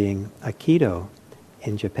was studying Aikido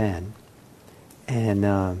in Japan, and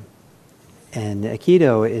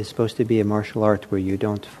Aikido is supposed to be a martial art where you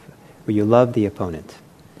love the opponent,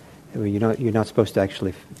 where you're not supposed to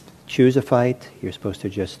actually choose a fight. You're supposed to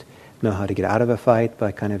just know how to get out of a fight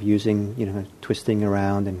by kind of using, twisting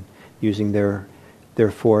around and using their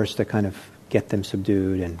force to kind of get them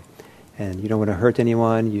subdued, and you don't want to hurt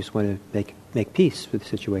anyone. You just want to make peace with the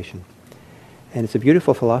situation. And it's a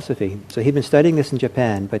beautiful philosophy. So he'd been studying this in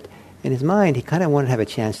Japan, but in his mind he kind of wanted to have a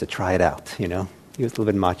chance to try it out. He was a little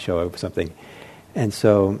bit macho or something, and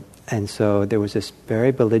so there was this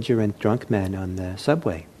very belligerent drunk man on the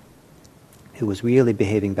subway who was really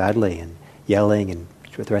behaving badly and yelling and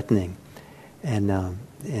threatening, and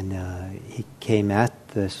he came at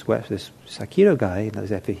this Aikido guy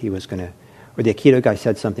as if he was going to, or the Aikido guy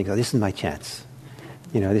said something. "Oh, this is my chance.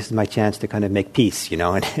 This is my chance to kind of make peace. And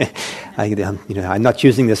I'm not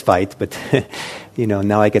choosing this fight, but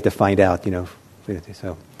now I get to find out.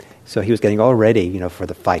 So he was getting all ready, for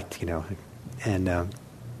the fight, and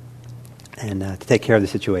to take care of the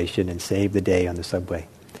situation and save the day on the subway.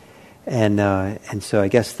 And so I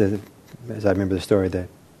guess as I remember the story, the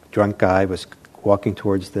drunk guy was walking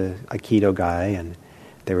towards the Aikido guy, and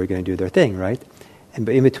they were going to do their thing, right? And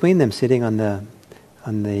but in between them, sitting on the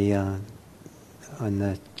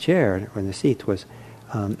chair or on the seat, was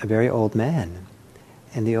a very old man,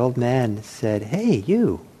 and the old man said, "Hey,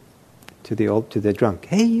 you," to the drunk.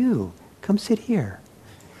 "Hey, you, come sit here,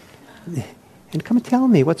 and come tell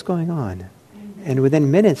me what's going on." And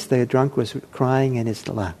within minutes, the drunk was crying in his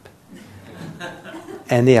lap.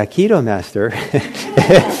 And the Aikido master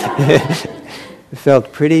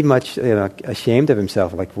felt pretty much ashamed of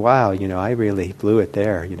himself, like, wow, I really blew it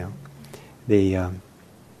there,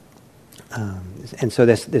 and so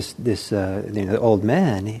the old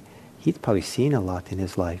man, he'd probably seen a lot in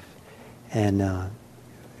his life, and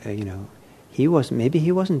he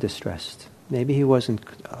wasn't distressed. Maybe he wasn't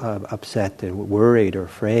upset and worried or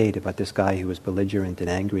afraid about this guy who was belligerent and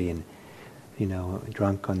angry and,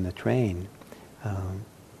 drunk on the train.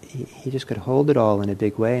 He just could hold it all in a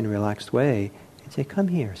big way, in a relaxed way, and say, "Come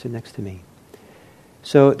here, sit next to me."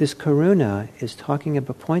 So this karuna is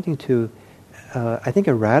pointing to, I think,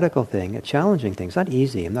 a radical thing, a challenging thing. It's not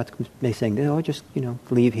easy. I'm not saying, just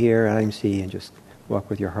leave here at IMC and just walk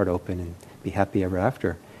with your heart open and be happy ever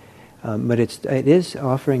after. But it is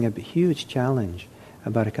offering a huge challenge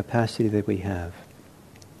about a capacity that we have,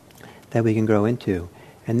 that we can grow into.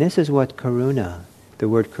 And this is what karuna, the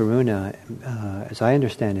word karuna, as I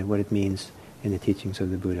understand it, what it means in the teachings of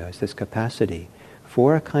the Buddha, is this capacity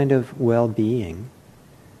for a kind of well-being,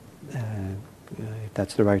 if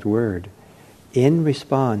that's the right word, in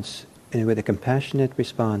response, and with a compassionate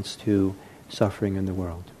response to suffering in the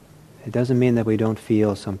world. It doesn't mean that we don't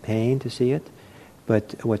feel some pain to see it,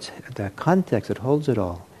 but what's the context that holds it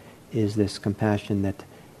all is this compassion that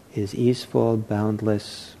is easeful,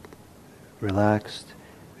 boundless, relaxed.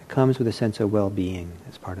 It comes with a sense of well-being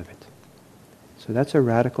as part of it. So that's a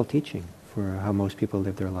radical teaching for how most people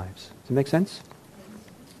live their lives. Does it make sense?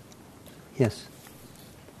 Yes.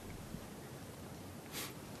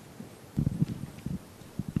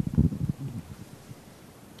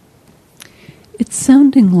 It's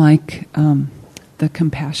sounding like the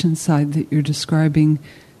compassion side that you're describing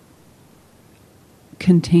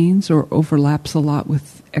contains or overlaps a lot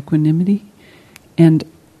with equanimity, and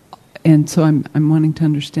so I'm wanting to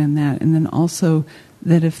understand that, and then also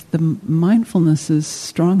that if the mindfulness is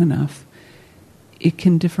strong enough, it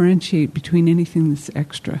can differentiate between anything that's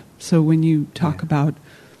extra. So when you talk about,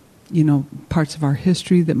 parts of our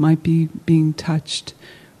history that might be being touched,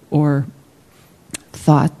 or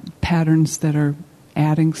thought patterns that are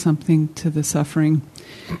adding something to the suffering,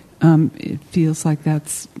 it feels like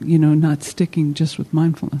that's, not sticking just with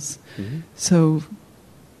mindfulness. Mm-hmm. So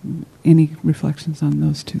any reflections on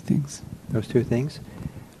those two things? Those two things?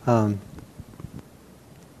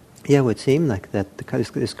 It would seem like that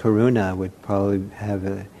this karuna would probably have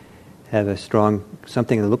a strong,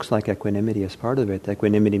 something that looks like equanimity as part of it.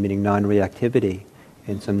 Equanimity meaning non-reactivity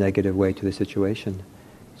in some negative way to the situation.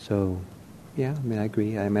 So, I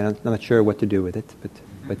agree. I'm not sure what to do with it,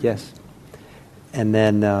 but yes. And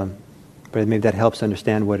then, but maybe that helps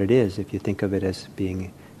understand what it is if you think of it as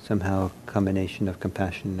being somehow a combination of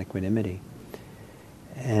compassion and equanimity.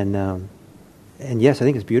 And yes, I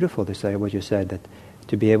think it's beautiful to say what you said, that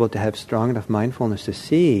to be able to have strong enough mindfulness to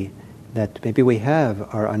see that maybe we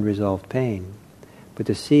have our unresolved pain, but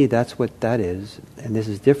to see that's what that is, and this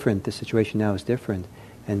is different. The situation now is different.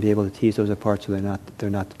 And be able to tease those apart so they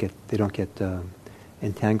don't get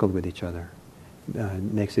entangled with each other.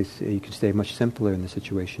 Makes it, you can stay much simpler in the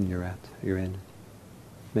situation you're in.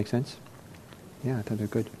 Make sense? Yeah, I thought they're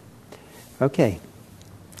good. Okay,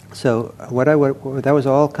 so that was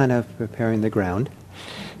all kind of preparing the ground.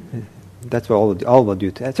 That's what all we'll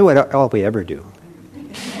do. That's all we ever do.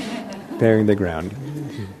 Preparing the ground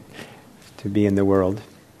to be in the world.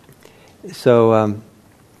 So.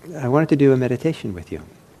 I wanted to do a meditation with you.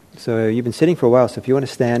 So you've been sitting for a while, so if you want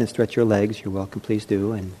to stand and stretch your legs, you're welcome, please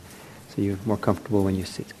do, and so you're more comfortable when you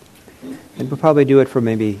sit. And we'll probably do it for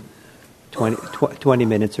maybe 20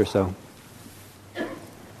 minutes or so.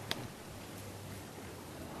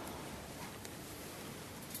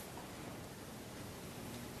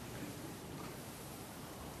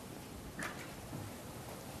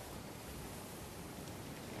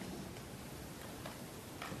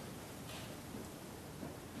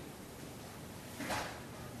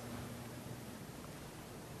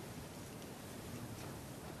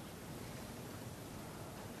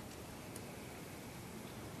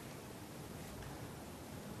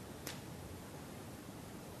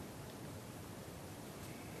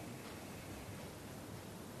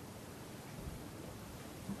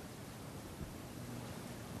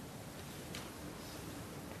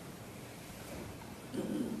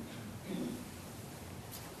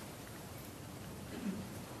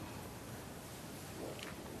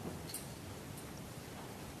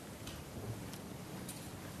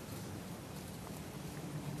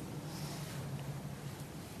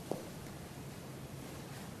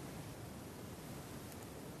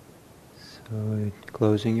 So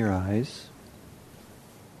closing your eyes,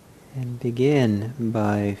 and begin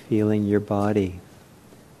by feeling your body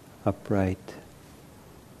upright.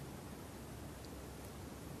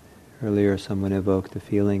 Earlier someone evoked the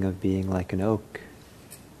feeling of being like an oak,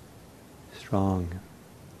 strong.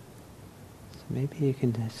 So maybe you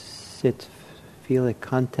can sit, feel a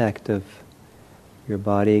contact of your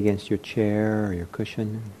body against your chair or your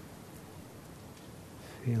cushion,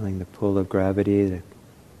 feeling the pull of gravity, the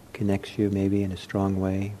connects you maybe in a strong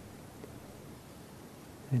way,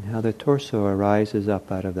 and how the torso arises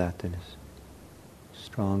up out of that in a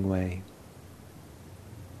strong way.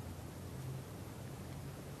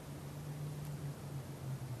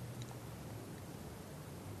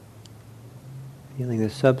 Feeling the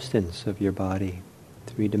substance of your body,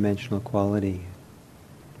 three-dimensional quality.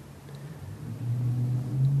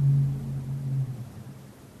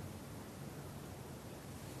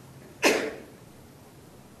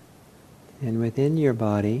 And within your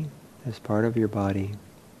body, as part of your body,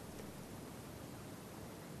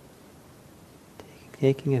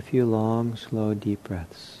 taking a few long, slow, deep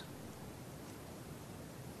breaths.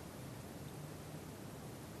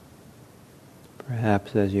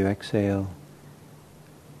 Perhaps as you exhale,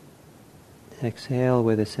 exhale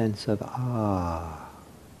with a sense of ah.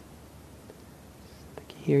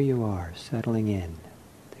 Like here you are, settling in.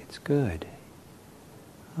 It's good.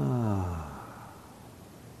 Ah.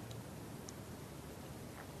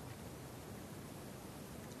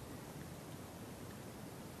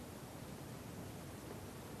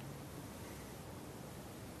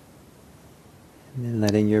 And then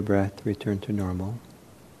letting your breath return to normal.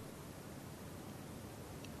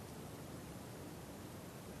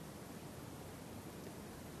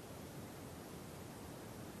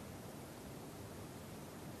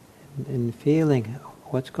 And feeling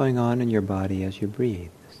what's going on in your body as you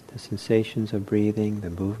breathe. The sensations of breathing, the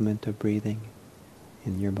movement of breathing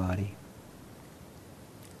in your body.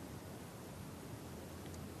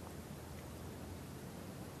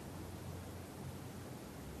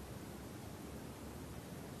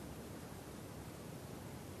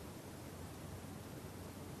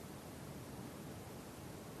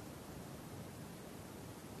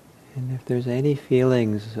 And if there's any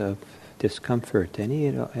feelings of discomfort, in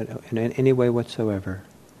any way whatsoever,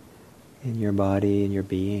 in your body, in your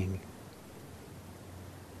being,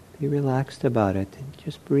 be relaxed about it and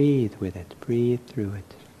just breathe with it, breathe through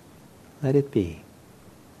it. Let it be.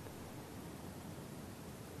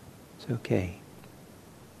 It's okay.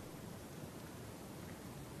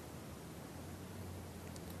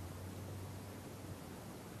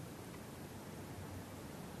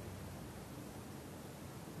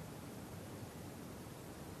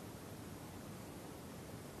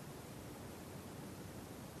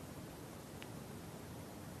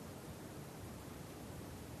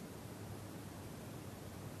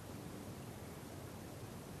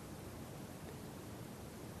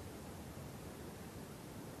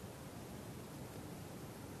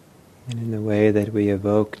 And in the way that we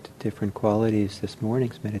evoked different qualities this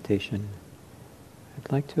morning's meditation,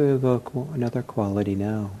 I'd like to evoke another quality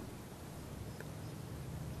now.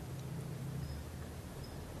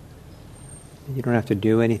 You don't have to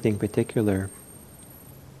do anything particular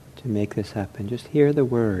to make this happen. Just hear the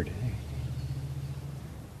word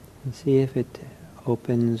and see if it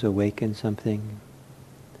opens, awakens something.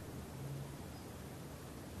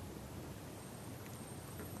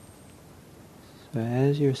 So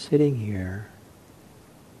as you're sitting here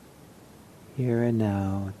and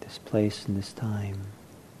now, at this place and this time,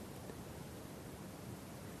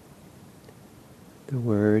 the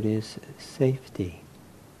word is safety,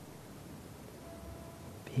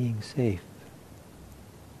 being safe.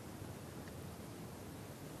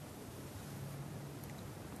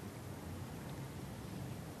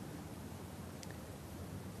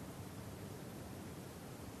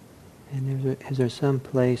 And is there some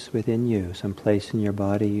place within you, some place in your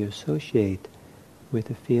body you associate with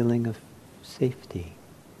a feeling of safety?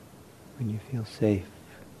 When you feel safe,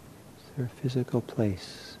 is there a physical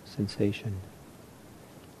place, sensation?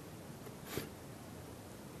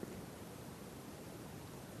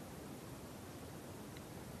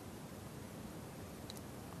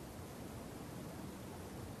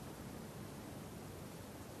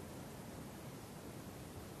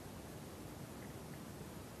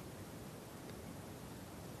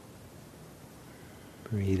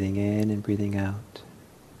 Breathing in and breathing out.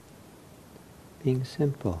 Being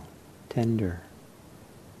simple, tender,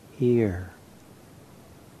 here,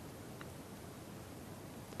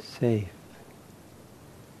 safe.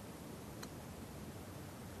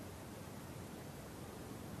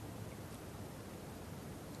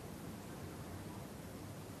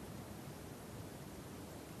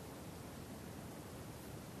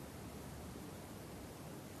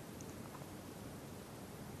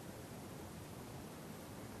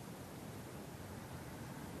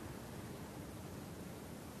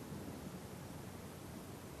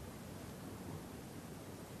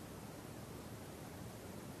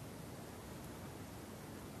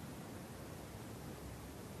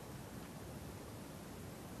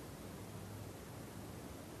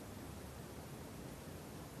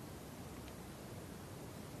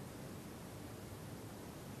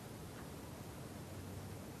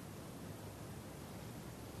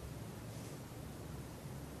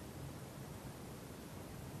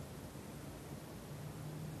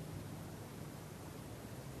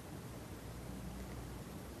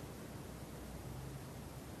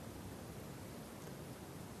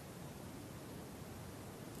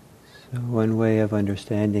 So one way of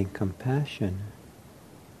understanding compassion,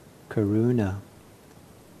 karuna,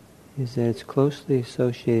 is that it's closely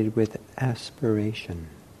associated with aspiration.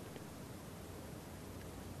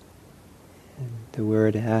 And the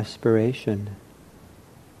word aspiration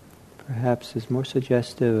perhaps is more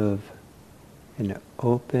suggestive of an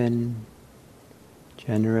open,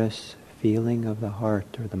 generous feeling of the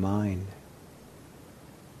heart or the mind.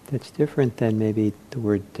 That's different than maybe the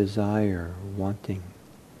word desire or wanting.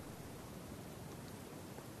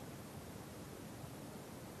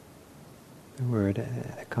 The word,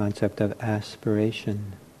 a concept of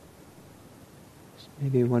aspiration is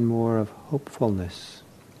maybe one more of hopefulness,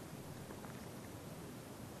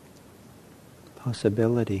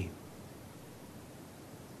 possibility.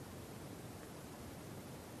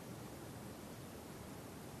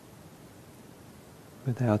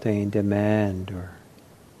 Without any demand or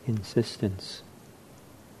insistence.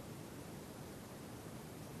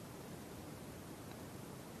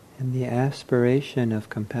 And the aspiration of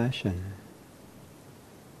compassion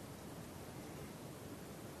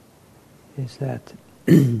is that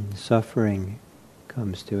suffering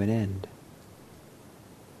comes to an end.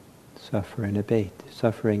 Suffering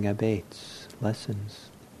abates, lessens.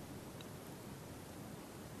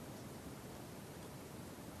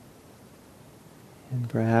 And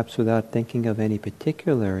perhaps without thinking of any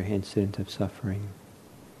particular incident of suffering,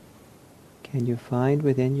 can you find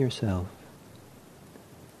within yourself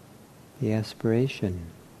the aspiration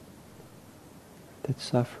that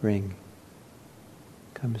suffering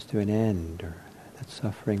comes to an end, or that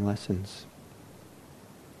suffering lessens?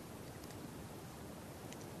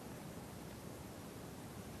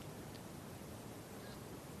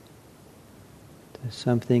 Does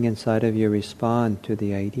something inside of you respond to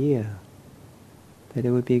the idea that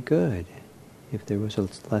it would be good if there was a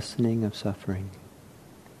lessening of suffering?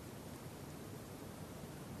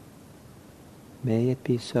 May it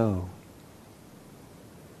be so.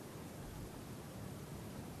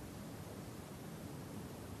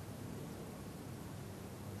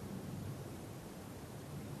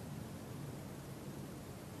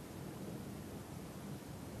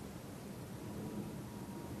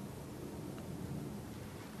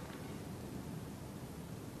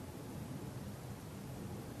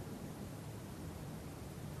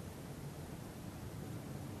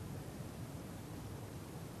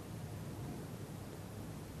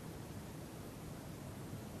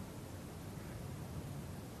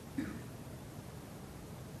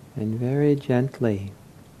 And very gently,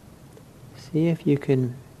 see if you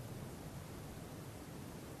can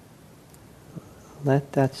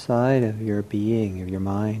let that side of your being, of your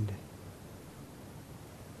mind,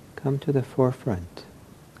 come to the forefront,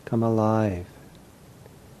 come alive.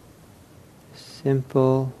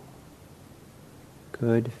 Simple,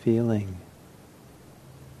 good feeling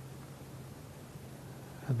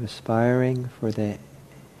of aspiring for the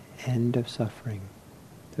end of suffering,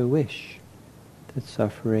 the wish that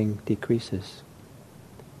suffering decreases.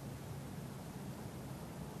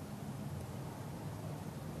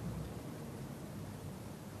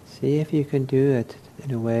 See if you can do it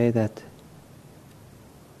in a way that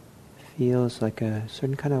feels like a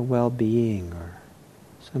certain kind of well-being, or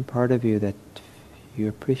some part of you that you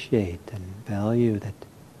appreciate and value, that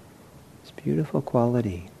this beautiful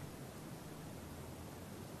quality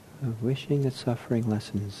of wishing that suffering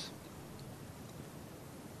lessens.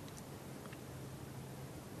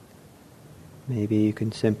 Maybe you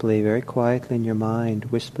can simply, very quietly in your mind,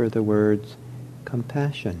 whisper the words,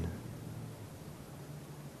 compassion.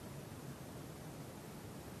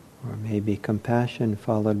 Or maybe compassion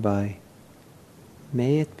followed by,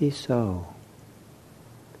 may it be so.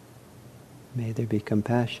 May there be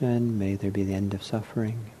compassion, may there be the end of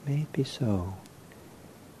suffering, may it be so.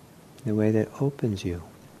 In a way that opens you,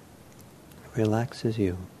 relaxes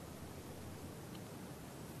you.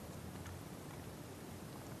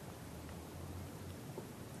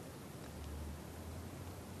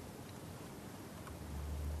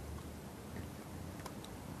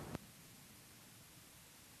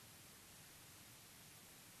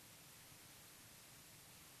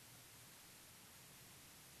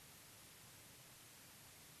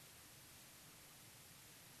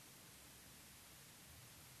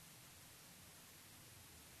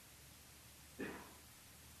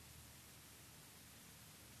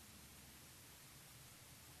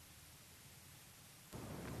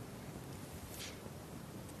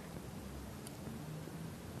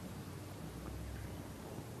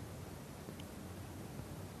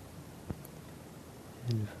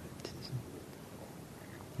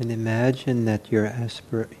 And imagine that your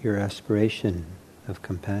aspiration of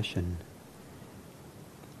compassion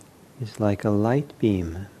is like a light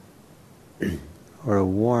beam or a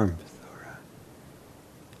warmth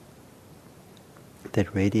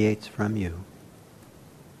that radiates from you.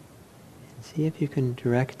 And see if you can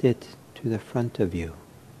direct it to the front of you,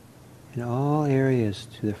 in all areas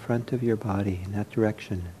to the front of your body, in that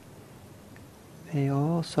direction. May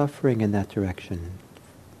all suffering in that direction,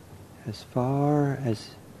 as far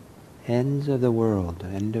as ends of the world, the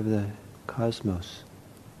end of the cosmos,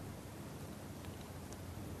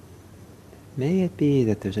 may it be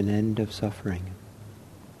that there's an end of suffering.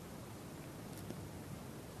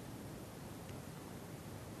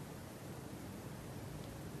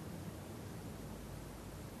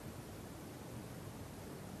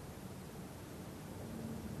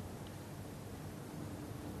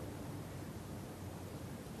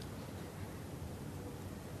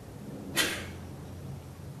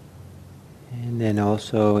 And then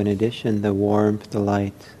also, in addition, the warmth, the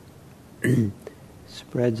light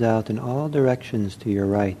spreads out in all directions to your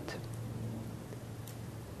right.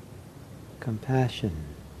 Compassion,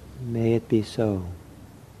 may it be so.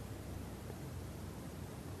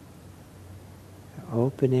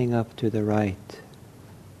 Opening up to the right.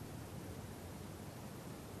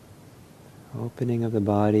 Opening of the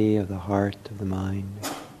body, of the heart, of the mind.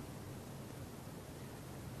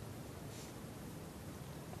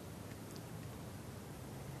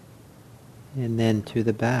 And then to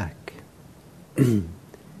the back.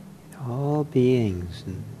 All beings,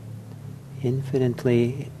 and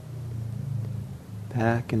infinitely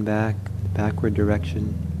back and back, backward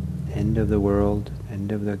direction, end of the world,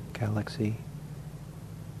 end of the galaxy.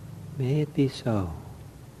 May it be so.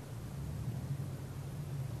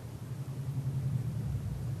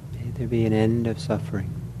 May there be an end of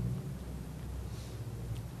suffering.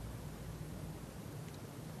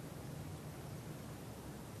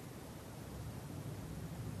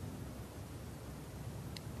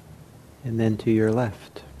 And then to your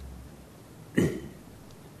left.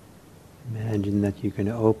 Imagine that you can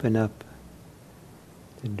open up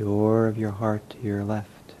the door of your heart to your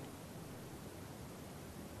left.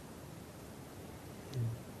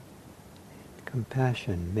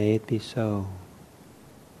 Compassion, may it be so.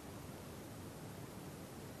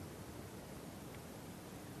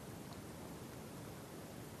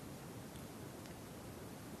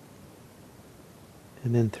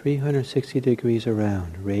 And then 360 degrees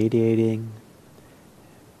around, radiating,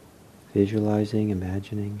 visualizing,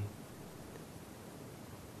 imagining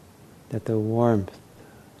that the warmth,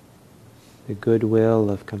 the goodwill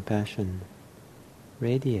of compassion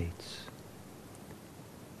radiates.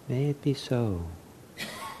 May it be so.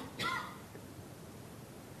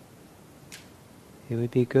 It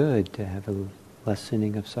would be good to have a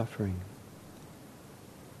lessening of suffering.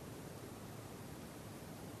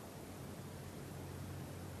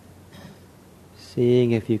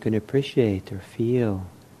 Seeing if you can appreciate or feel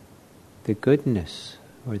the goodness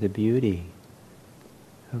or the beauty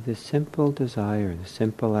of the simple desire, the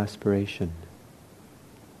simple aspiration.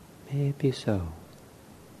 May it be so.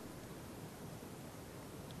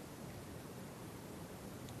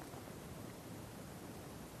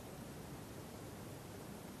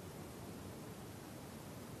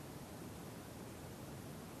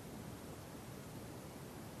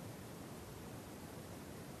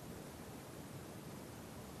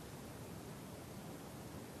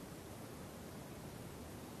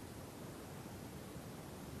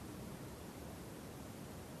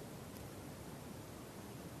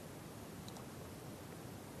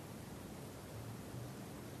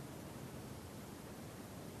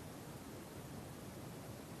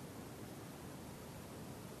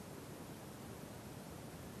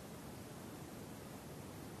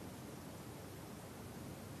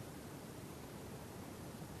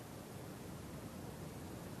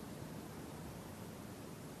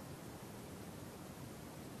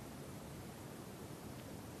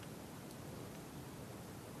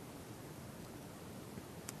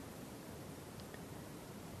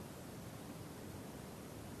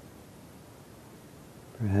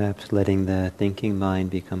 Perhaps letting the thinking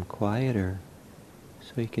mind become quieter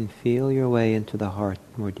so you can feel your way into the heart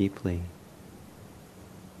more deeply.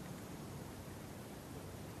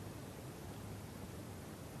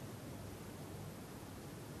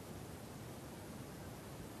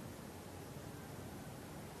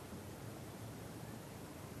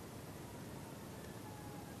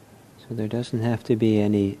 So there doesn't have to be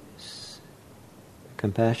any,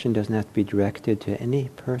 compassion doesn't have to be directed to any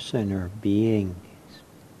person or being.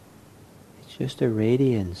 It's just a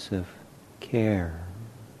radiance of care,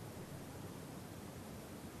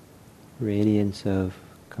 radiance of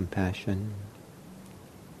compassion,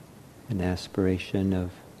 an aspiration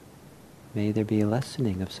of, may there be a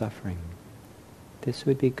lessening of suffering. This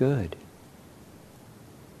would be good.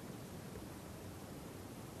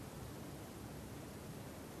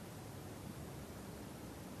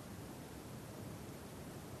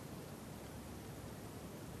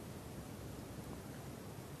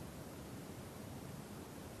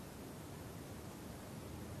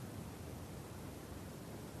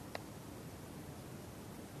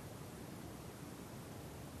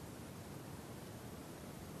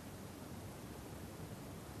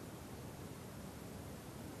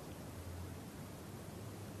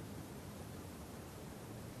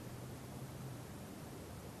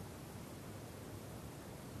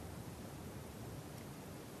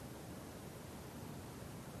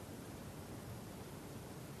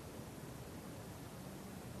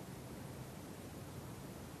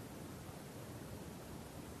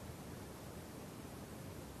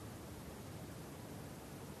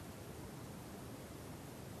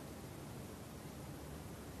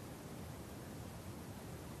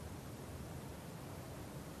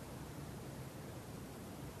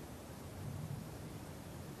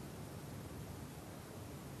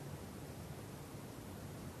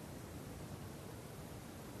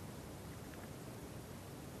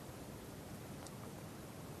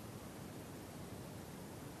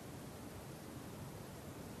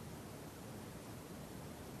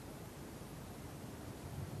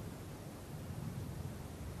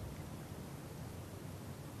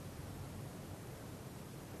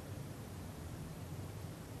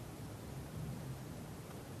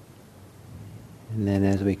 And then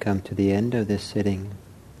as we come to the end of this sitting,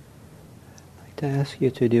 I'd like to ask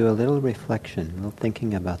you to do a little reflection, a little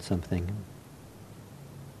thinking about something.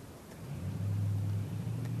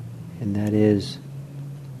 And that is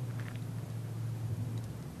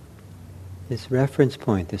this reference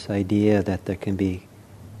point, this idea that there can be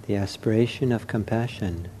the aspiration of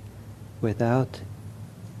compassion without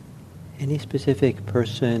any specific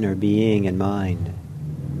person or being in mind.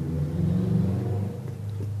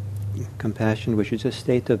 Compassion, which is a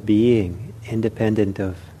state of being, independent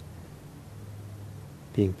of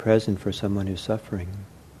being present for someone who's suffering.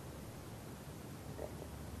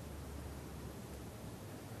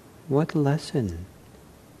 What lesson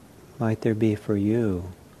might there be for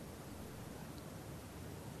you?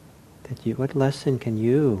 What lesson can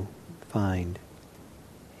you find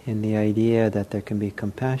in the idea that there can be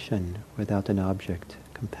compassion without an object,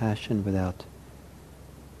 compassion without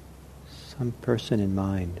some person in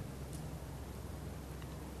mind?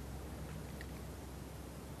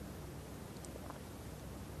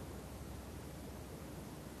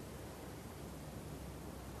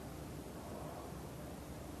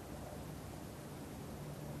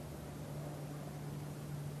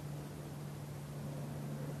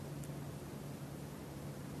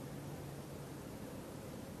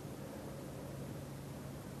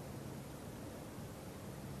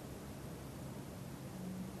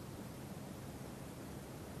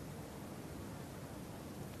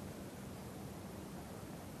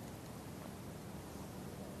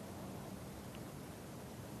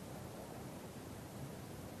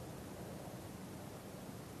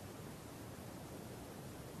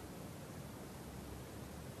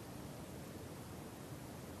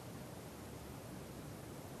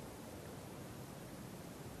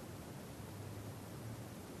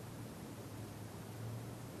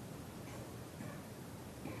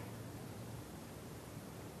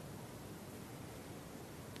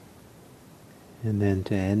 And then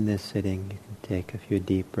to end this sitting, you can take a few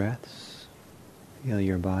deep breaths, feel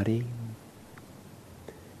your body,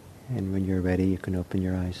 and when you're ready, you can open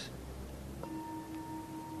your eyes.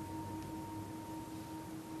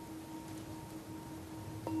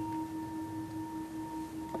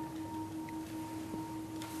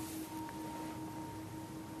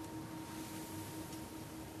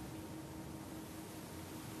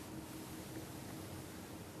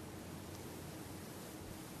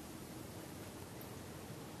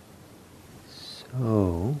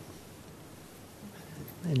 So,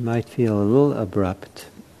 it might feel a little abrupt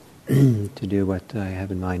to do what I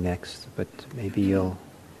have in mind next, but maybe you'll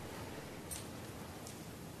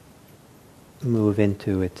move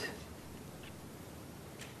into it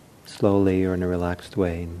slowly or in a relaxed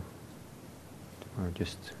way, or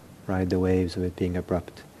just ride the waves of it being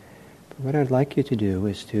abrupt. But what I'd like you to do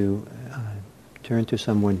is to turn to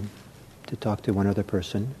someone, to talk to one other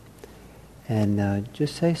person, and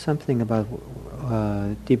just say something about,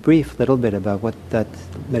 debrief a little bit about what that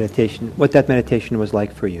meditation was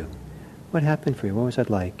like for you. What happened for you? What was it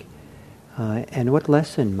like? And what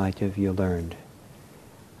lesson might have you learned?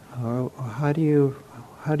 Or how do you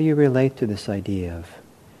relate to this idea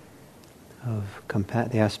of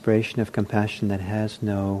the aspiration of compassion that has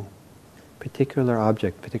no particular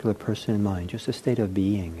object, particular person in mind, just a state of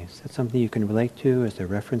being? Is that something you can relate to? Is there a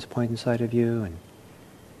reference point inside of you? And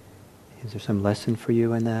is there some lesson for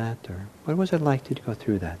you in that? Or what was it like to go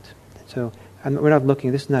through that? So we're not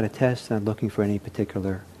looking, this is not a test, not looking for any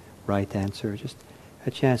particular right answer, just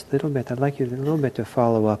a chance, a little bit. I'd like you a little bit to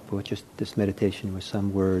follow up with just this meditation with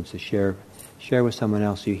some words, to share with someone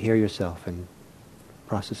else so you hear yourself and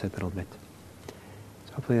process it a little bit.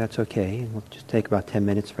 So hopefully that's okay, and we'll just take about 10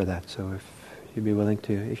 minutes for that. So if you'd be willing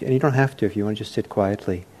to, and you don't have to, if you want to just sit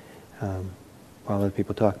quietly while other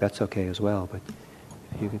people talk, that's okay as well. But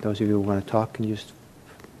those of you who want to talk, can you just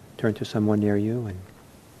turn to someone near you and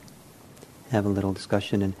have a little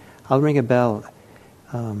discussion. And I'll ring a bell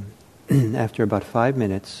after about 5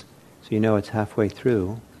 minutes, so you know it's halfway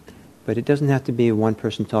through. But it doesn't have to be one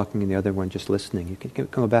person talking and the other one just listening. You can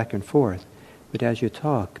go back and forth. But as you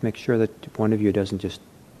talk, make sure that one of you doesn't just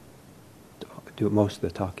do most of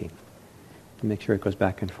the talking. And make sure it goes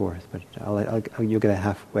back and forth. But you'll get a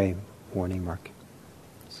halfway warning mark.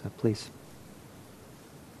 So please.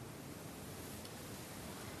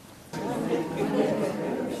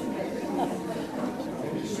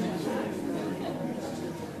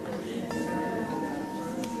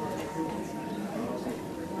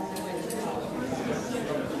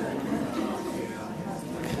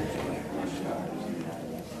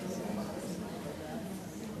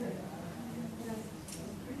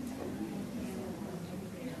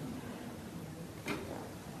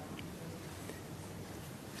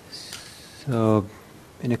 So,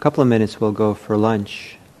 in a couple of minutes, we'll go for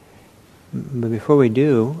lunch. But before we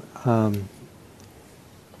do, did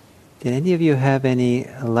any of you have any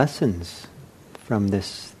lessons from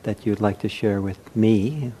this that you'd like to share with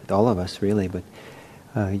me, with all of us, really? But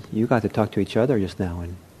you got to talk to each other just now,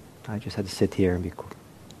 and I just had to sit here and be cool.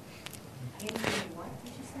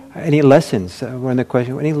 Any lessons? One of the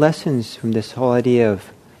questions. Any lessons from this whole idea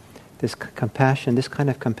of this compassion, this kind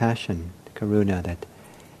of compassion, karuna, that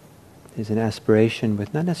is an aspiration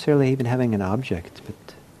with not necessarily even having an object,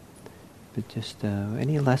 but just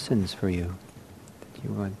any lessons for you that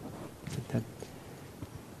you want?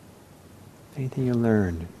 Anything you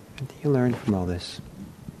learned? Anything you learned from all this?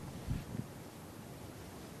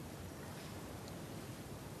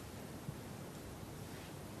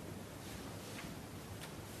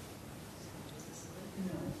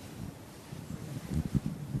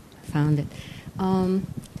 Found it.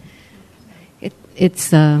 It's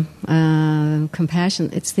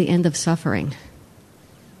compassion. It's the end of suffering.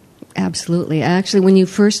 Absolutely. Actually, when you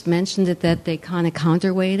first mentioned it, that they kind of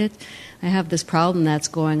counterweight it, I have this problem that's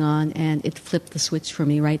going on, and it flipped the switch for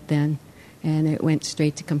me right then, and it went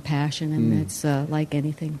straight to compassion, and it's like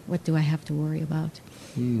anything. What do I have to worry about?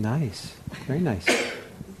 Nice. Very nice.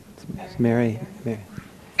 It's Mary.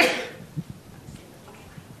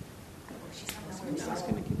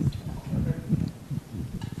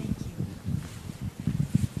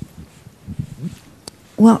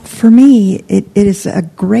 Well, for me, it is a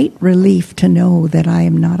great relief to know that I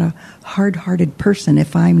am not a hard-hearted person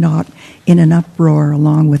if I'm not in an uproar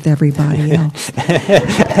along with everybody else.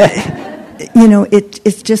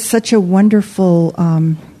 It's just such a wonderful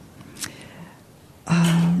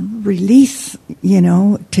release,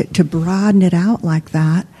 to broaden it out like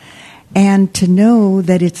that, and to know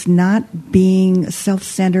that it's not being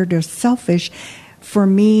self-centered or selfish for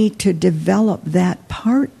me to develop that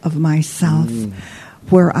part of myself.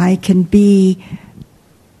 Where I can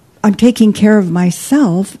I'm taking care of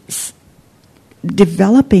myself,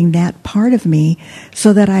 developing that part of me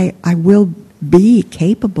so that I will be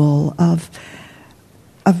capable of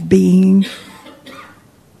being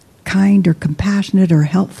kind or compassionate or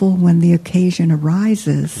helpful when the occasion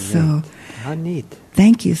arises. Great. So, how neat.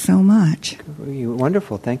 Thank you so much.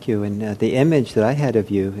 Wonderful, thank you. And the image that I had of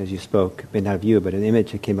you as you spoke, not of you, but an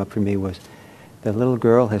image that came up for me was the little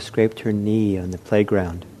girl has scraped her knee on the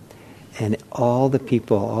playground, and all the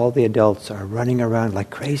people, all the adults are running around like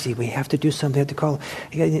crazy. We have to do something, we have to call.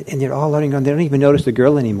 And they're all running around. They don't even notice the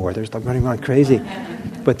girl anymore. They're just like running around crazy.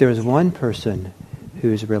 But there's one person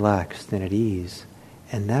who's relaxed and at ease,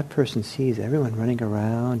 and that person sees everyone running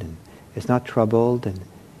around and is not troubled,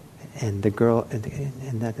 and the girl and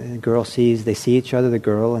the girl sees, they see each other, the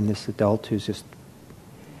girl and this adult who's just.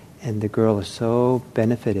 And the girl is so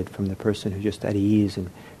benefited from the person who's just at ease,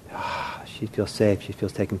 and she feels safe, she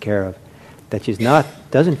feels taken care of, that she's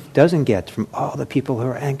doesn't get from all the people who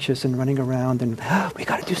are anxious and running around and we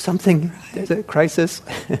got to do something. There's a crisis.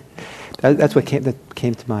 That's what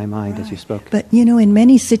came to my mind as you spoke. But in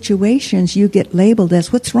many situations, you get labeled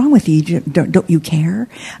as, "What's wrong with you? Don't you care?"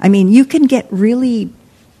 I mean, you can get really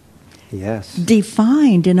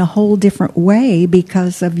defined in a whole different way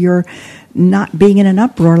because of your not being in an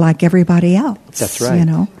uproar like everybody else. That's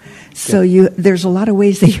right. So there's a lot of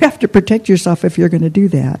ways that you have to protect yourself if you're going to do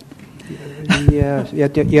that. Yeah,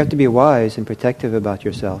 you have to be wise and protective about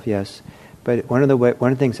yourself. Yes, but one of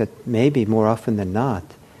the things that maybe more often than not,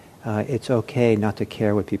 it's okay not to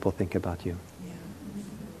care what people think about you.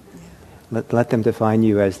 Let them define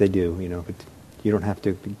you as they do. But you don't have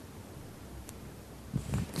to.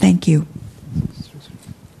 Thank you.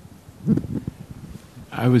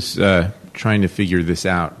 I was trying to figure this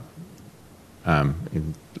out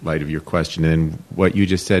in light of your question, and what you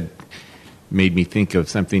just said made me think of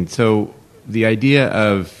something. So the idea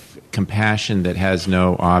of compassion that has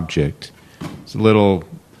no object is a little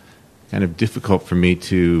kind of difficult for me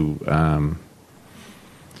to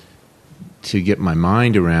get my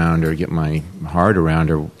mind around or get my heart around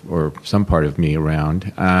or some part of me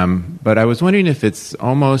around. But I was wondering if it's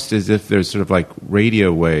almost as if there's sort of like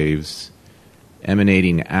radio waves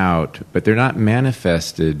emanating out, but they're not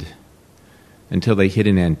manifested until they hit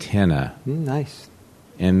an antenna. Nice.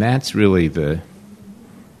 And that's really the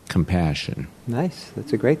compassion. Nice.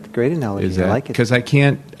 That's a great analogy. I like it. Because I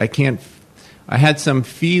had some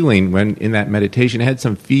feeling when in that meditation. I had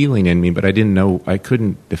some feeling in me, but I didn't know. I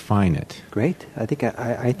couldn't define it. Great. I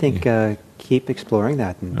think keep exploring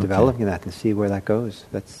that and developing that and see where that goes.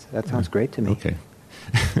 That sounds great to me. Okay.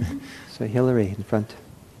 So Hillary in front.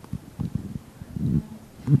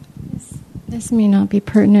 This may not be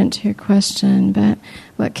pertinent to your question, but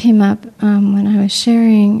what came up when I was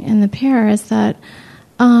sharing in the pair is that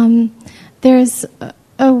there's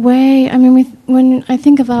a way. I mean, when I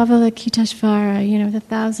think of Avalokiteshvara, the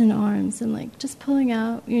 1,000 arms, and like just pulling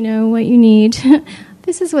out, what you need.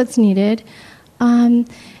 This is what's needed. And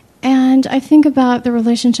I think about the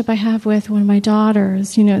relationship I have with one of my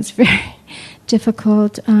daughters. It's very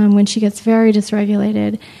difficult when she gets very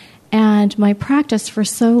dysregulated. And my practice for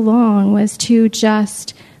so long was to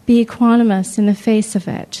just be equanimous in the face of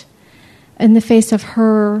it, in the face of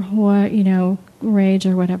her, rage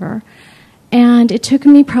or whatever. And it took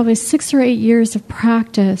me probably 6 or 8 years of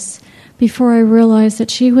practice before I realized that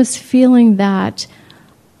she was feeling that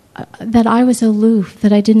I was aloof,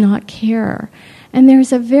 that I did not care. And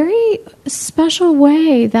there's a very special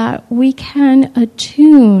way that we can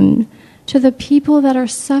attune to the people that are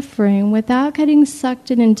suffering without getting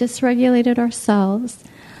sucked in and dysregulated ourselves,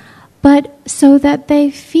 but so that they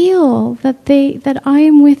feel that I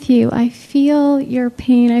am with you. I feel your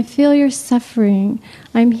pain. I feel your suffering.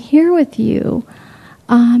 I'm here with you.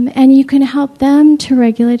 And you can help them to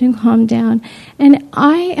regulate and calm down. And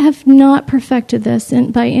I have not perfected this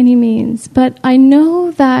by any means, but I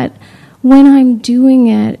know that when I'm doing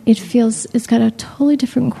it, it's got a totally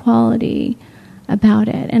different quality about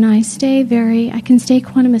it. And I can stay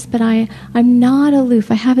equanimous, but I'm not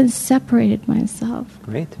aloof. I haven't separated myself.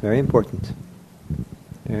 Great, very important.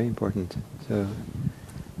 Very important. So,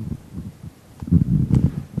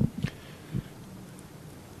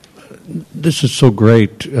 this is so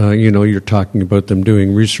great. You're talking about them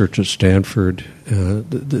doing research at Stanford.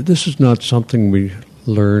 This is not something we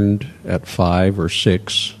learned at 5 or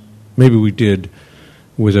 6. Maybe we did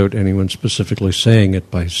without anyone specifically saying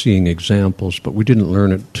it by seeing examples, but we didn't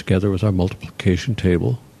learn it together with our multiplication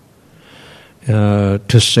table.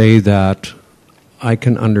 To say that I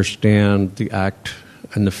can understand the act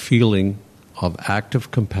and the feeling of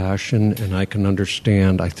active compassion, and I can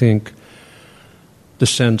understand, I think, the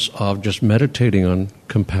sense of just meditating on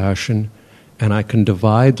compassion, and I can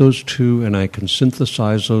divide those two, and I can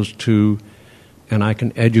synthesize those two, and I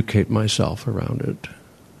can educate myself around it,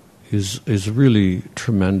 is really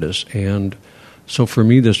tremendous. And so for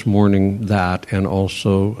me this morning, that, and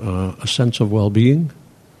also a sense of well-being,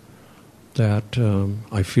 that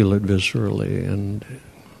I feel it viscerally, and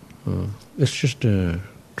it's just a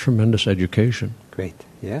tremendous education. Great.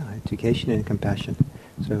 Yeah, education and compassion.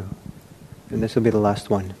 So, and this will be the last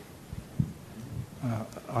one.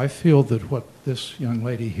 I feel that what this young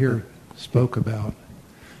lady here spoke about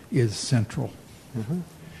is central. Mm-hmm.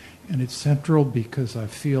 And it's central because I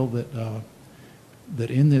feel that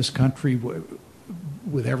in this country,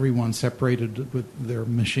 with everyone separated with their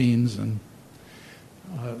machines, and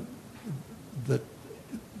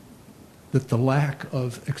that the lack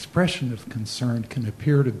of expression of concern can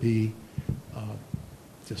appear to be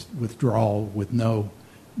just withdrawal with no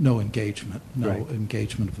engagement,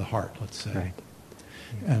 engagement of the heart, let's say. Right.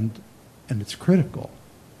 And it's critical.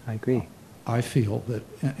 I agree. I feel that,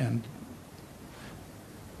 and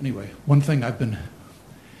anyway, one thing I've been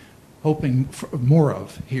hoping for more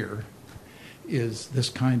of here is this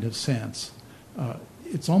kind of sense.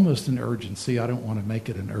 It's almost an urgency. I don't want to make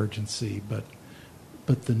it an urgency, but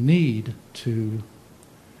the need to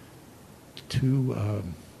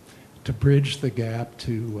bridge the gap,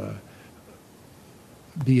 to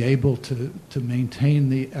be able to maintain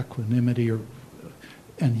the equanimity,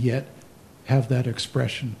 and yet have that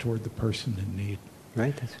expression toward the person in need.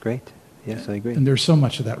 Right, that's great. Yes, I agree. And there's so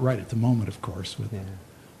much of that right at the moment, of course, with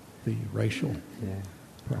the racial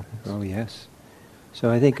problems. Oh, yes.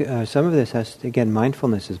 So I think some of this has, again,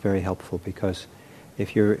 mindfulness is very helpful, because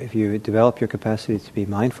if you develop your capacity to be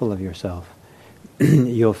mindful of yourself,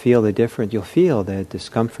 you'll feel the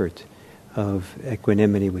discomfort of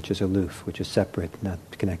equanimity, which is aloof, which is separate, not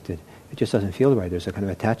connected. It just doesn't feel right. There's a kind of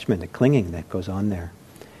attachment, a clinging that goes on there.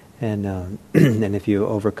 And and if you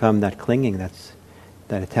overcome that clinging, that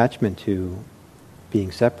attachment to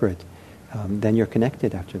being separate, then you're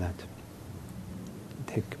connected after that.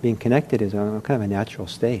 Being connected is kind of a natural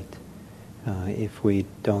state if we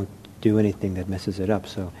don't do anything that messes it up.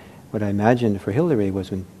 So what I imagined for Hilary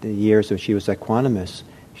was, when the years when she was equanimous,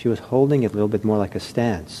 she was holding it a little bit more like a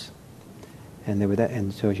stance.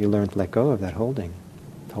 And so she learned to let go of that holding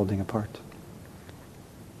apart.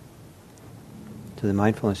 To the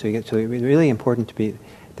mindfulness. So it's really important to be.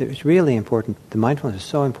 It's really important. The mindfulness is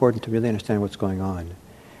so important to really understand what's going on.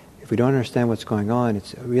 If we don't understand what's going on,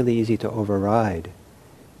 it's really easy to override,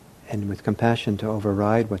 and with compassion to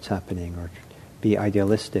override what's happening, or be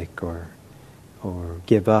idealistic, or or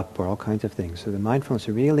give up, or all kinds of things. So the mindfulness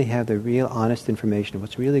to really have the real honest information of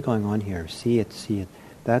what's really going on here, see it,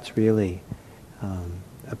 that's really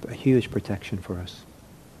a huge protection for us.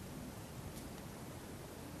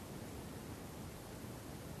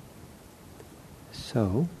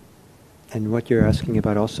 So, and what you're asking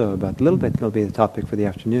about also, about a little bit will be the topic for the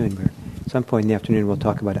afternoon, where at some point in the afternoon we'll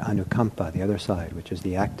talk about anukampa, the other side, which is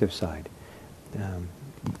the active side.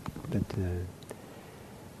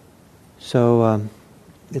 So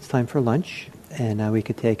it's time for lunch, and we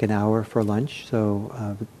could take an hour for lunch.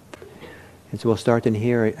 So we'll start in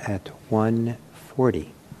here at 1:40.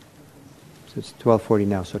 So it's 12:40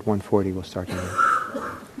 now, so at 1:40 we'll start in here.